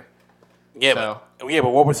Josh Hader. Yeah,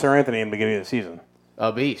 but what was Sir Anthony in the beginning of the season?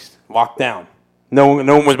 A beast. Locked down. No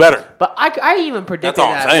one was better. But I even predicted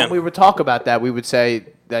that when we would talk about that, we would say,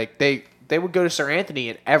 like, they would go to Sir Anthony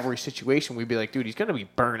in every situation. We'd be like, dude, he's going to be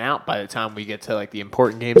burnt out by the time we get to like the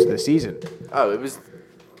important games of the season. Oh, it was.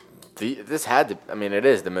 This had to. I mean, it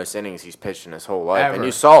is the most innings he's pitched in his whole life, Ever. and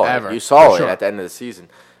you saw it. Ever. You saw For it sure. at the end of the season.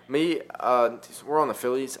 Me, we're on the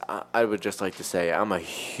Phillies. I would just like to say I'm a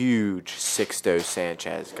huge Sixto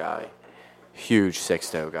Sanchez guy. Huge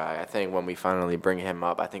Sixto guy. I think when we finally bring him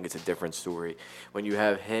up, I think it's a different story. When you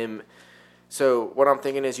have him. So what I'm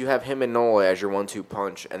thinking is you have him and Nola as your 1-2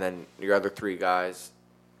 punch, and then your other 3 guys.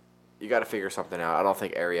 You got to figure something out. I don't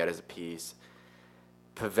think Arrieta's a piece.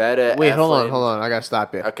 Pivetta. Wait, Eflin. hold on. I got to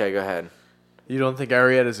stop you. Okay, go ahead. You don't think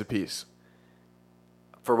Arrieta's a piece?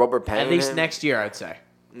 For what we're paying At least him, next year, I'd say.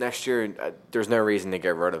 next year, there's no reason to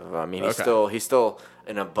get rid of him. I mean, Okay. he's still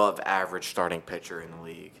an above average starting pitcher in the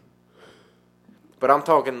league. But I'm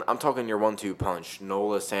talking your 1-2 punch.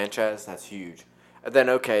 Nola, Sanchez, that's huge. And then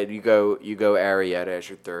you go Arrieta as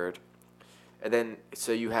your third. And then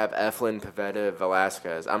so you have Eflin, Pivetta,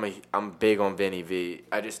 Velasquez. I'm big on Vinny V.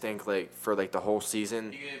 I just think for the whole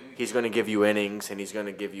season, he's going to give you innings and he's going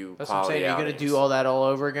to give you That's what I'm quality saying. You're going to outings. do all that all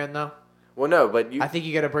over again, though? Well, no, but I think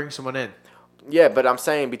you got to bring someone in. Yeah, but I'm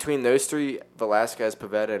saying between those 3, Velasquez,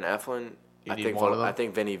 Pivetta, and Eflin, You need one of them? I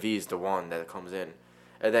think Vinny V is the one that comes in.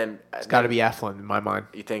 And then It's got to be Eflin in my mind.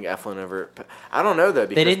 You think Eflin over? I don't know though.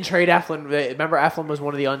 Because, They didn't trade Eflin. Remember, Eflin was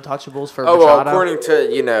one of the untouchables for Oh well, Machado? according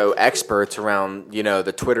to experts around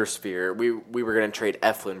the Twitter sphere, we were going to trade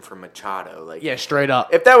Eflin for Machado. Yeah, straight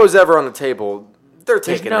up. If that was ever on the table, they're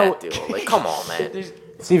taking no- that deal. Come on, man. There's-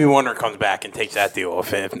 Stevie Wonder comes back and takes that deal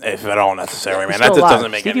if at all necessary, man. He's That still just alive.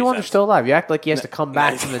 doesn't make Stevie any Wonder's sense. still alive. You act like he has to come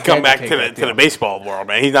back from the Come dead back take to that the deal. baseball world,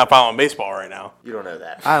 man. He's not following baseball right now. You don't know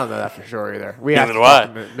that. I don't know that for sure either. We Neither have to do I.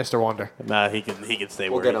 talk to Mr. Wonder. Nah, he can stay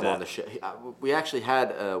We'll where get he's him at. on the show. We actually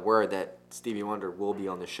had a word that Stevie Wonder will be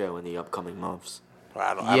on the show in the upcoming months.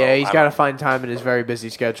 Yeah, he's got to find time in his very busy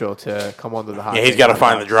schedule to come onto the hot. Yeah, he's Take got to Podcast.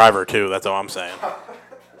 find the driver too. That's all I'm saying.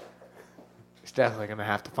 He's definitely going to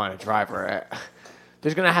have to find a driver.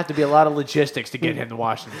 There's going to have to be a lot of logistics to get him to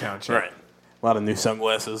Washington Township. Right. A lot of new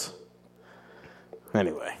sunglasses.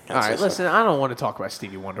 Anyway. All right, listen. I don't want to talk about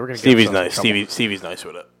Stevie Wonder. We're going to Stevie's nice. Stevie's nice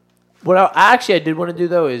with it. What I did want to do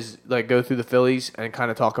though is go through the Phillies and kind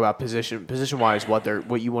of talk about position wise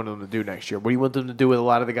what you want them to do next year. What do you want them to do with a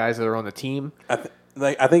lot of the guys that are on the team? I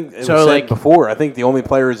think it So, was like- said before. I think the only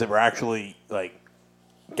players that were actually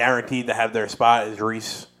guaranteed to have their spot is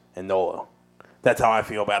Reese and Nolo. That's how I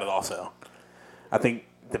feel about it. Also, I think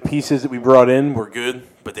the pieces that we brought in were good,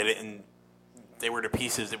 but they didn't. They were the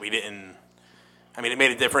pieces that we didn't. I mean, it made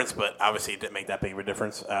a difference, but obviously it didn't make that big of a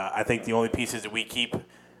difference. I think the only pieces that we keep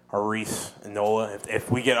are Reese and Nola.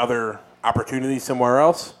 If we get other opportunities somewhere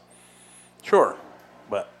else, sure,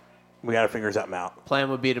 but we got to figure something out. Plan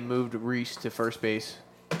would be to move Reese to first base,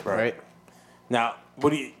 right? Now, what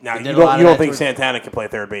do you? Now We you did a lot don't of you don't that think towards- Santana can play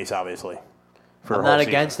third base, obviously. For I'm a whole not season.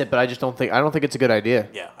 against it, but I don't think it's a good idea.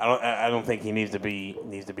 Yeah, I don't think he needs to be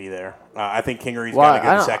there. I think Kingery's got to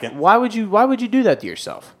go to second. Why would you do that to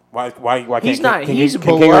yourself? Why can't He's not. He's Kingery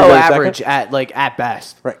below go to average second? at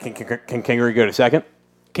best. Right? Can Kingery go to second?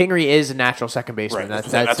 Kingery is a natural second baseman. Right.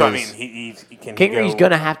 That's what I mean. He can. Kingery's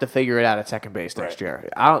gonna have to figure it out at second base next year.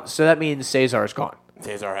 So that means Cesar's gone.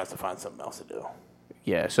 Cesar has to find something else to do.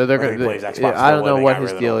 Yeah, so they're Whether going he plays to. Xbox I don't for a know living, what I his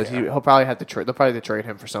really deal don't is. care. He'll probably have to trade. They'll probably have to trade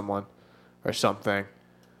him for someone or something.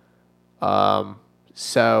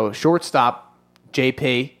 So shortstop,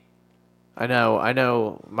 JP. I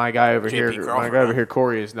know. My guy over JP here, Crawford,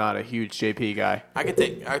 Corey, is not a huge JP guy. I'll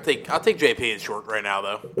take JP at short right now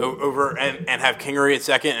though. Over and have Kingery at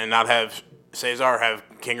second and not have Cesar, have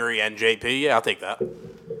Kingery and JP. Yeah, I'll take that.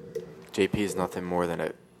 JP is nothing more than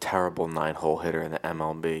a terrible 9-hole hitter in the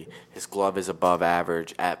MLB. His glove is above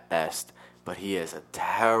average at best, but he is a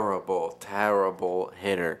terrible, terrible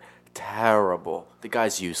hitter. Terrible. The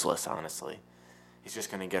guy's useless, honestly. He's just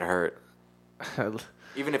going to get hurt.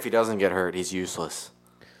 Even if he doesn't get hurt, he's useless.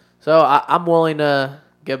 So I'm willing to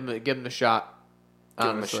give him the shot. Give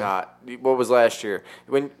Honestly. him a shot. What was last year?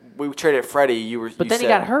 When we traded Freddie, But then he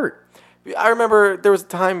got hurt. I remember there was a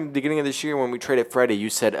time beginning of this year when we traded Freddie,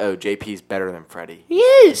 you said, "Oh, JP's better than Freddie." He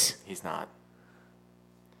is. He's not.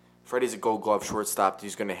 Freddie's a Gold Glove shortstop.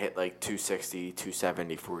 He's going to hit like 260,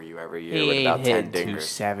 270 for you every year He with ain't about 10 hitting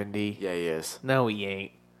dingers. 270. Yeah, he is. No, he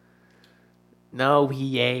ain't. No,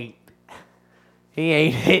 he ain't. He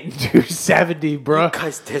ain't hitting 270, bro. You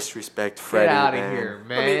guys disrespect Freddie. Get out of man. here,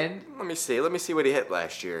 man. Let me see. Let me see what he hit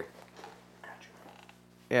last year.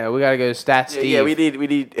 Yeah, we gotta go to Stat Steve. Yeah, we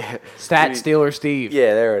need Stat Stealer Steve.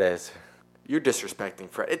 Yeah, there it is. You're disrespecting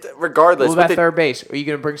Freddie. Regardless, What about third base? Are you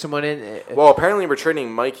gonna bring someone in? Well, apparently we're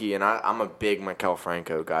trading Mikey, and I'm a big Maikel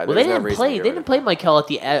Franco guy. Well, There's they no didn't reason play. to They get didn't play Michael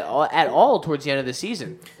at all towards the end of the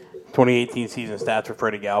season. 2018 season stats for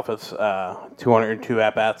Freddie Galvis: 202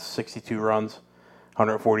 at bats, 62 runs,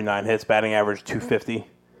 149 hits, batting average 250,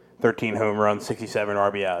 13 home runs, 67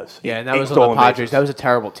 RBIs. Yeah, and that Eight was on the stolen Padres. bases. That was a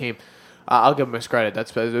terrible team. I'll give him his credit.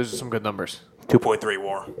 Those are some good numbers. 2.3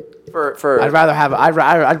 WAR. I'd rather have.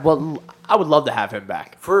 I would love to have him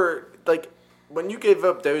back. For like when you give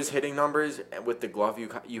up those hitting numbers with the glove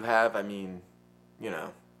you have, I mean,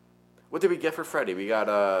 what did we get for Freddie? We got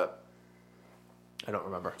I don't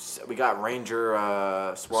remember. we got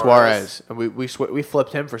Ranger Suarez. And we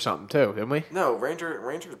flipped him for something too, didn't we? No, Ranger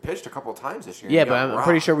pitched a couple times this year. Yeah, He but got I'm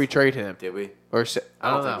pretty rocked. sure we traded him. Did we? Or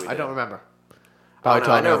I don't think know. we I don't did. remember. I Probably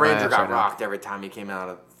know talking Ranger out my got ass right now. rocked every time he came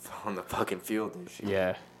out on the fucking field this year.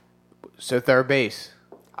 Yeah. So third base.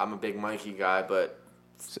 I'm a big Mikey guy, but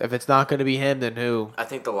If it's not going to be him, then who? I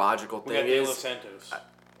think the logical We got thing De Los is Santos.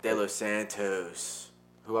 De Los Santos.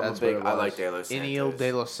 Who I'm That's a big. what it I was. like De Los Santos. Eniel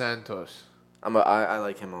De Los Santos. I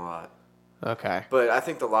like him a lot. Okay. But I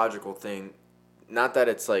think the logical thing, not that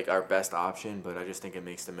it's like our best option, but I just think it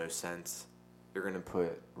makes the most sense. You're going to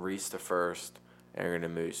put Reese to first, and you're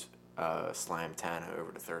going to move Slam Tana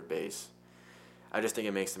over to third base. I just think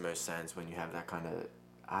it makes the most sense when you have that kind of,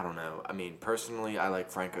 I don't know. I mean, personally, I like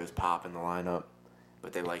Franco's pop in the lineup,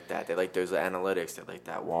 but they like that. They like those analytics. They like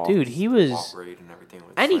that walk. Dude, he was- walk rate and everything.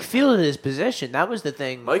 With And he Franco. fielded his position. That was the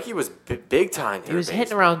thing. Mikey was big time. He was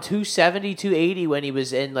hitting around 270, 280 when he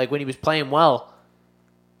was when he was playing well.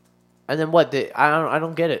 And then what? I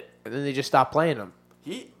don't get it. And then they just stopped playing him.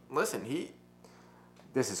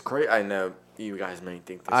 This is crazy. I know you guys may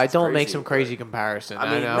think this I is don't crazy, make some but- crazy comparison.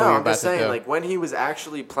 I mean, know no, what you're I'm just about to saying, do. like, when he was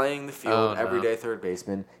actually playing the field Oh, no. everyday third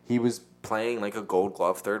baseman, he was playing like a Gold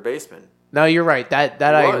Glove third baseman. No, you're right. That He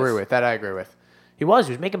I was. agree with. That I agree with. He was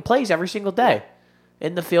making plays every single day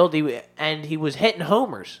in the field. He was hitting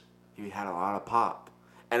homers. He had a lot of pop,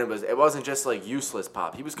 and it wasn't just like useless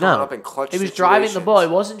pop. He was coming No, up in clutch. he was driving the situations. ball. It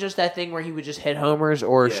wasn't just that thing where he would just hit homers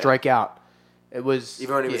or Yeah. strike out. It was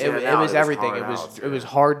Even when he was it, in and it out, was it was everything. hard It was outs, it was yeah.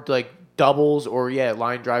 hard like doubles or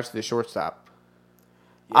line drives to the shortstop.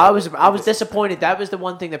 Yeah, I was but disappointed. That was the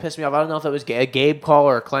one thing that pissed me off. I don't know if it was a Gabe call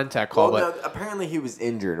or a Clentek call, Well, but no, apparently he was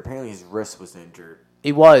injured. Apparently his wrist was injured.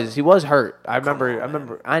 he was hurt. I on,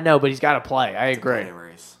 remember. I know, but he's got to play. I agree.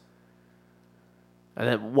 Anyways. And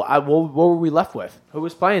then what were we left with? Who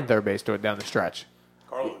was playing third base down the stretch?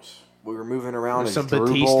 Carlos. We were moving around as Some Drubal.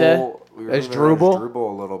 Batista? We were As moving around Drubal? as Drubal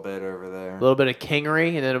a little bit over there. A little bit of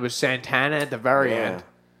Kingery, and then it was Santana at the very Yeah. end.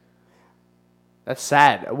 That's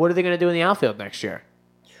sad. What are they going to do in the outfield next year?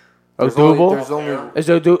 There's Odubel? only.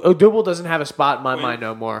 Odubel doesn't have a spot in my mind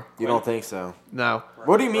no more. You don't think so? No.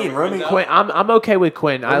 What do you mean, Roman? Quinn, I'm okay with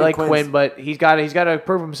Quinn. I Roman like Quinn's- Quinn, but he's got to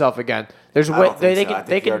prove himself again. There's a I way don't think they so. I can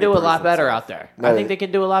think he do a already lot proved better himself. out there. No, I think they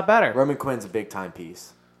can do a lot better. Roman Quinn's a big time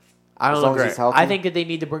piece. I As don't long as agree. he's healthy. I think that they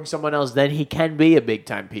need to bring someone else. Then he can be a big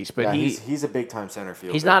time piece. But Yeah, he's he's a big time center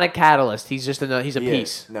fielder. not a catalyst. He's just he's a He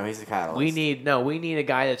piece. is. No, he's a catalyst. We need a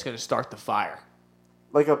guy that's going to start the fire.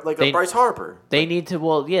 like a Bryce Harper. They need to.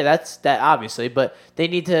 Well, yeah, that's that obviously, but they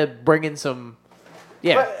need to bring in some.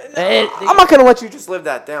 Yeah, I'm not gonna let you just live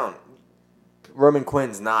that down. Roman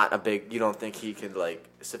Quinn's not a big. You don't think he could like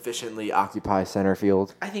sufficiently occupy center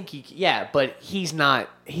field? I think but he's not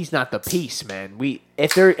the piece, man.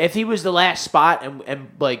 If he was the last spot and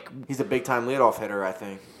like He's a big time leadoff hitter. I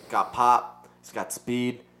think got pop. He's got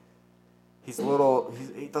speed. He's a little.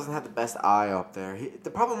 He doesn't have the best eye up there. The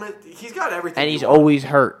problem is he's got everything. and he's you want. always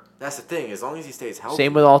hurt. That's the thing. As long as he stays healthy.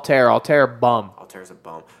 Same with Altair. Altair bum. Altair's a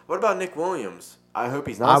bum. What about Nick Williams? I hope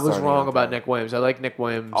he's not. I was starting wrong out about there. Nick Williams. I like Nick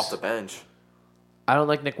Williams Off the bench. I don't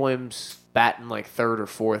like Nick Williams batting like third or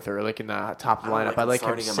fourth or like in the top of the I don't lineup. like I him like him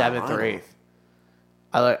starting in my seventh or lineup. eighth.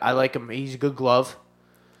 I like him. He's a good glove.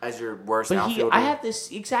 As your worst But outfielder. I have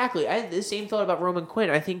this exactly. I had the same thought about Roman Quinn.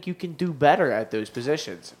 I think you can do better at those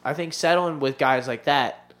positions. I think settling with guys like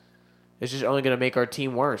that is just only going to make our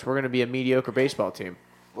team worse. We're going to be a mediocre baseball team.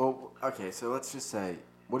 Well, okay, so let's just say,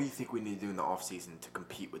 what do you think we need to do in the offseason to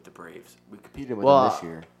compete with the Braves? We competed with them this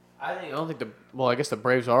year. I don't think I guess the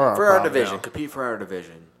Braves are our For our problem division. now. Compete for our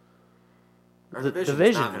division. Our The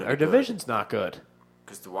division's not gonna our be good, division's not good.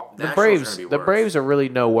 'cause The Nationals are Braves, gonna be the worse. Braves are really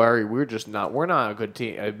no worry. We're not a good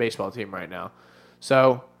team, a baseball team right now.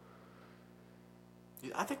 So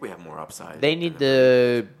I think we have more upside. they need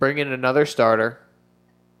to bring in another starter.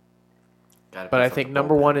 But I think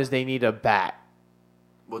number one is they need a bat.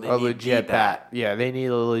 well, they A need legit the bat. Yeah, they need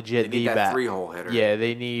a legit They need that bat. 3-hole hitter. Yeah,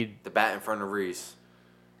 they need The bat in front of Reese.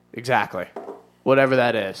 exactly whatever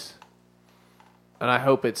that is. And I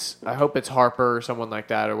hope it's Harper or someone like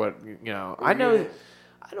that or what I know.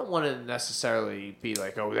 I don't want to necessarily be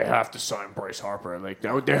like, oh, they have to sign Bryce Harper. Like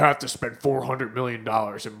they have to spend $400 million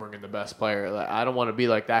and bring in the best player. Like, I don't want to be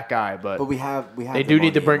like that guy, But we have. they the do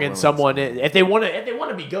need to money bring and in we're someone willing in if they want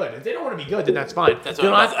to be good. If they don't want to be good, then that's fine. That's You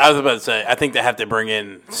what know, I was about to say. I think they have to bring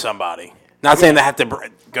in somebody. Not saying they have to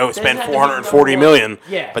go spend have to be $440 million,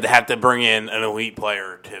 Yeah. but they have to bring in an elite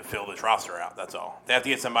player to fill this roster out. That's all. They have to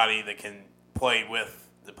get somebody that can play with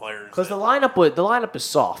the players. because the lineup is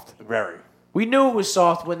soft. Very. We knew it was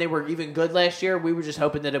soft when they were even good last year. We were just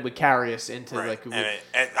hoping that it would carry us into Right. like.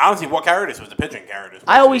 And honestly, what carried us was the pitching carried us.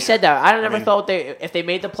 I always said that. I never mean- thought if they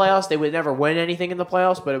made the playoffs, they would never win anything in the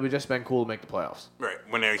playoffs. But it would just been cool to make the playoffs. Right.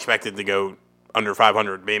 When they expected to go under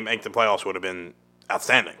 500, make the playoffs would have been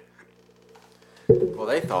outstanding. Well,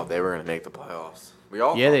 they thought they were going to make the playoffs. We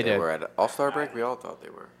all Yeah, thought they they did. were at All-Star break. We all thought they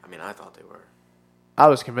were. I mean, I thought they were. I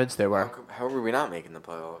was convinced they were. How were we not making the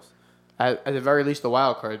playoffs? At the very least, the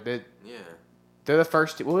wild card. Yeah. They're the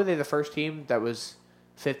first. What were they? The first team that was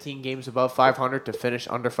 15 games above 500 to finish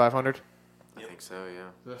under 500. I think so, yeah.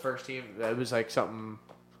 The first team. It was like some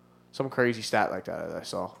crazy stat like that I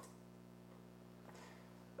saw.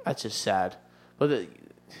 That's just sad. But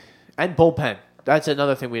and bullpen. That's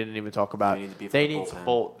another thing we didn't even talk about. They need to beef They up the need some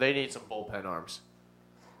bullpen. They need some bullpen arms.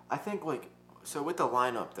 I think, so with the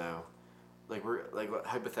lineup, though,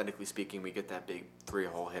 hypothetically speaking, we get that big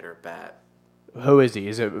 3-hole hitter bat. Who is he?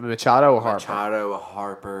 Is it Machado or Harper? Machado,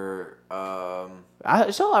 Harper.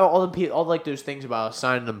 I saw all like those things about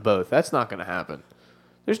signing them both. That's not going to happen.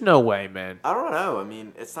 There's no way, man. I don't know. I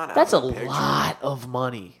mean, it's not. That's a out of the picture. lot of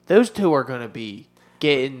money. Those two are going to be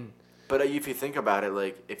getting. But if you think about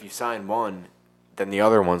it, if you sign one, then the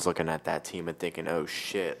other one's looking at that team and thinking, "Oh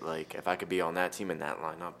shit! If I could be on that team in that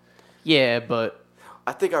lineup." Yeah, but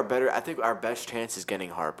I think our best chance is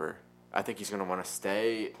getting Harper. I think he's gonna want to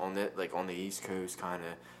stay on the East Coast, kind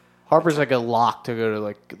of. Harper's like a lock to go to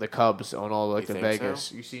like the Cubs on all like You the think Vegas.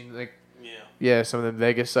 so? You seen like Yeah. some of the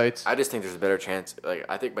Vegas sites. I just think there's a better chance.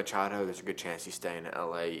 I think Machado, there's a good chance he's staying in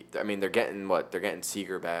L.A. I mean, they're getting what? They're getting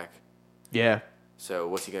Seager back. Yeah, So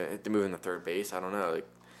what's he gonna? They're moving to third base. I don't know.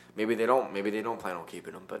 Maybe they don't. Maybe they don't plan on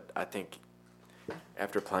keeping him. But I think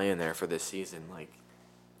after playing there for this season,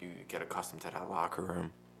 you get accustomed to that locker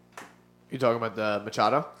room. you talking about the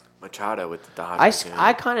Machado? Machado with the Dodgers.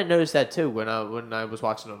 I kind of noticed that too when I was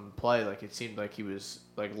watching him play. Like it seemed like he was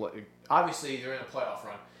obviously they're in a playoff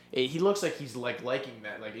run. He looks like he's liking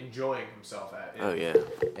that, enjoying himself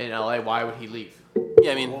in LA. Why would he leave?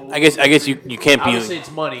 Yeah, I mean, I guess you can't be. Obviously,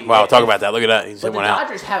 it's money. Wow, talk about that. Look at that. He's But the one out.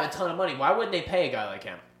 Dodgers have a ton of money. Why wouldn't they pay a guy like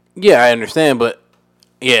him? Yeah, I understand, but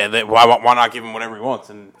yeah, why not give him whatever he wants?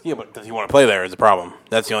 And yeah, but does he want to play there? Is the problem?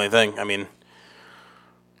 That's the only thing. I mean,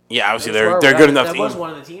 yeah, obviously they're a good enough That team. was one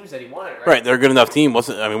of the teams that he wanted, right? Right, they're a good enough team. Where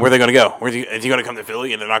are they going to go? Is he going to come to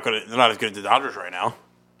Philly? And they're not as good as the Dodgers right now.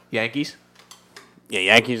 Yankees. Yeah,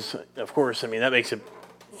 Yankees, of course. I mean, that makes it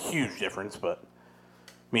huge difference, but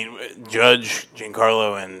I mean, Judge,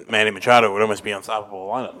 Giancarlo, and Manny Machado would almost be unstoppable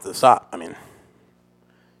lineup to stop. I mean,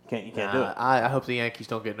 you can't do it. I hope the Yankees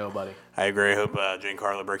don't get nobody. I agree. I hope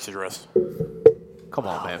Giancarlo breaks his wrist. Come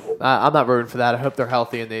on, man. I'm not rooting for that. I hope they're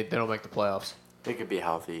healthy and they don't make the playoffs. They could be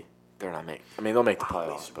healthy. They're not make. I mean, they'll make the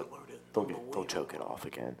playoffs, but they'll choke it off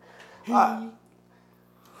again.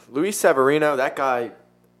 Luis Severino, that guy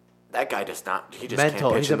does not. He just Mental.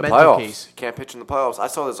 can't pitch He's in a the mental playoffs. case. Can't pitch in the playoffs. I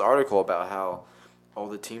saw this article about how all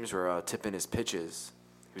the teams were tipping his pitches.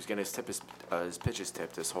 He was going to tip his pitches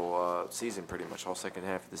tipped this whole season, pretty much whole second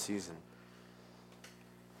half of the season.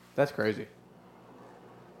 That's crazy.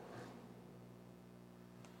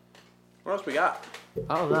 What else we got?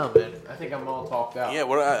 I don't know, man. I think I'm all talked out. Yeah,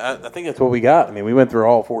 I think that's what we got. I mean, we went through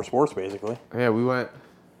all 4 sports basically. Yeah, we went.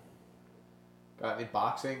 Got any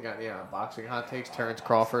boxing? Got any boxing hot takes? Terrence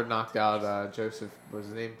Crawford knocked out Joseph. What was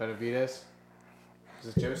his name? Benavidez?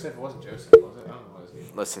 Was it Joseph? It wasn't Joseph, was it? I don't know what his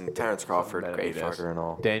name. Listen, Terrence Crawford, great Benavidez. fighter and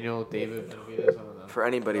all. David Benavidez. I don't know. For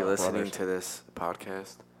anybody listening brothers. to this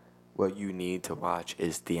podcast, what you need to watch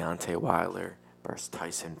is Deontay Wilder versus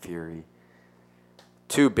Tyson Fury.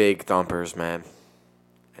 2 big thumpers, man.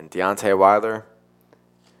 And Deontay Wilder,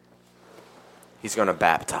 he's going to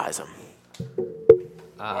baptize him.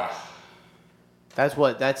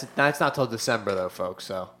 That's not till December though, folks.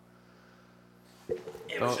 So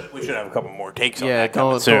Yeah, we should have a couple more takes on yeah, that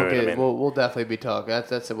coming don't soon. get. I mean, We'll definitely be talking.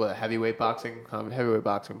 That's a heavyweight boxing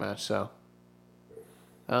match. So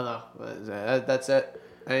I don't know. That's it.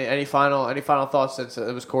 Any final thoughts? Since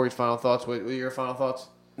it was Corey's final thoughts, what were your final thoughts?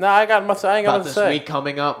 no, I ain't got About much to this say. week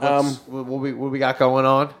coming up, what we got going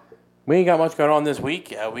on? We ain't got much going on this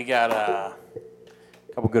week. We got a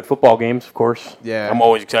couple good football games, of course. Yeah. I'm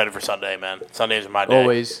always excited for Sunday, man. Sundays are my day.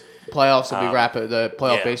 Always playoffs will be wrapping. The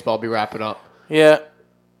playoff yeah. baseball will be wrapping up. Yeah.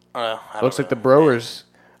 I don't Looks like know. the Brewers.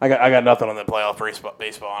 I got nothing on the playoff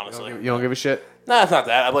baseball, You honestly. don't give a shit. No, it's not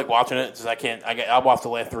that. I like watching it. Just I watch the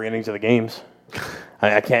last 3 innings of the games.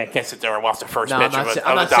 I can't sit there and watch the first No, pitch I'm of not, a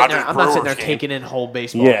I'm not sitting Dodgers there. I'm not sitting there Brewers game. taking in whole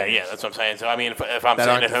baseball. Yeah, that's what I'm saying. So I mean, if I'm That sitting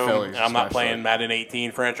aren't at the home Phillies, and I'm not especially. playing Madden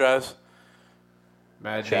 18 franchise,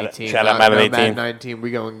 Madden Shout out- 18. shout out No, Madden no, 18. Madden 19.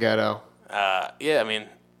 We going ghetto. yeah, I mean,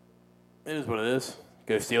 it is what it is.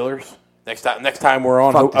 Go Steelers. Next time we're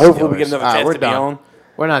on, Fuck the hopefully we Steelers. get another All right, chance we're to be done. on.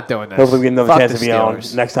 We're not doing this. Hopefully we get another Fuck chance the to be on.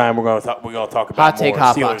 Steelers. Next time we're gonna talk about Hot Take more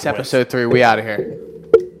Hot Steelers Box wins. episode 3. We out of here.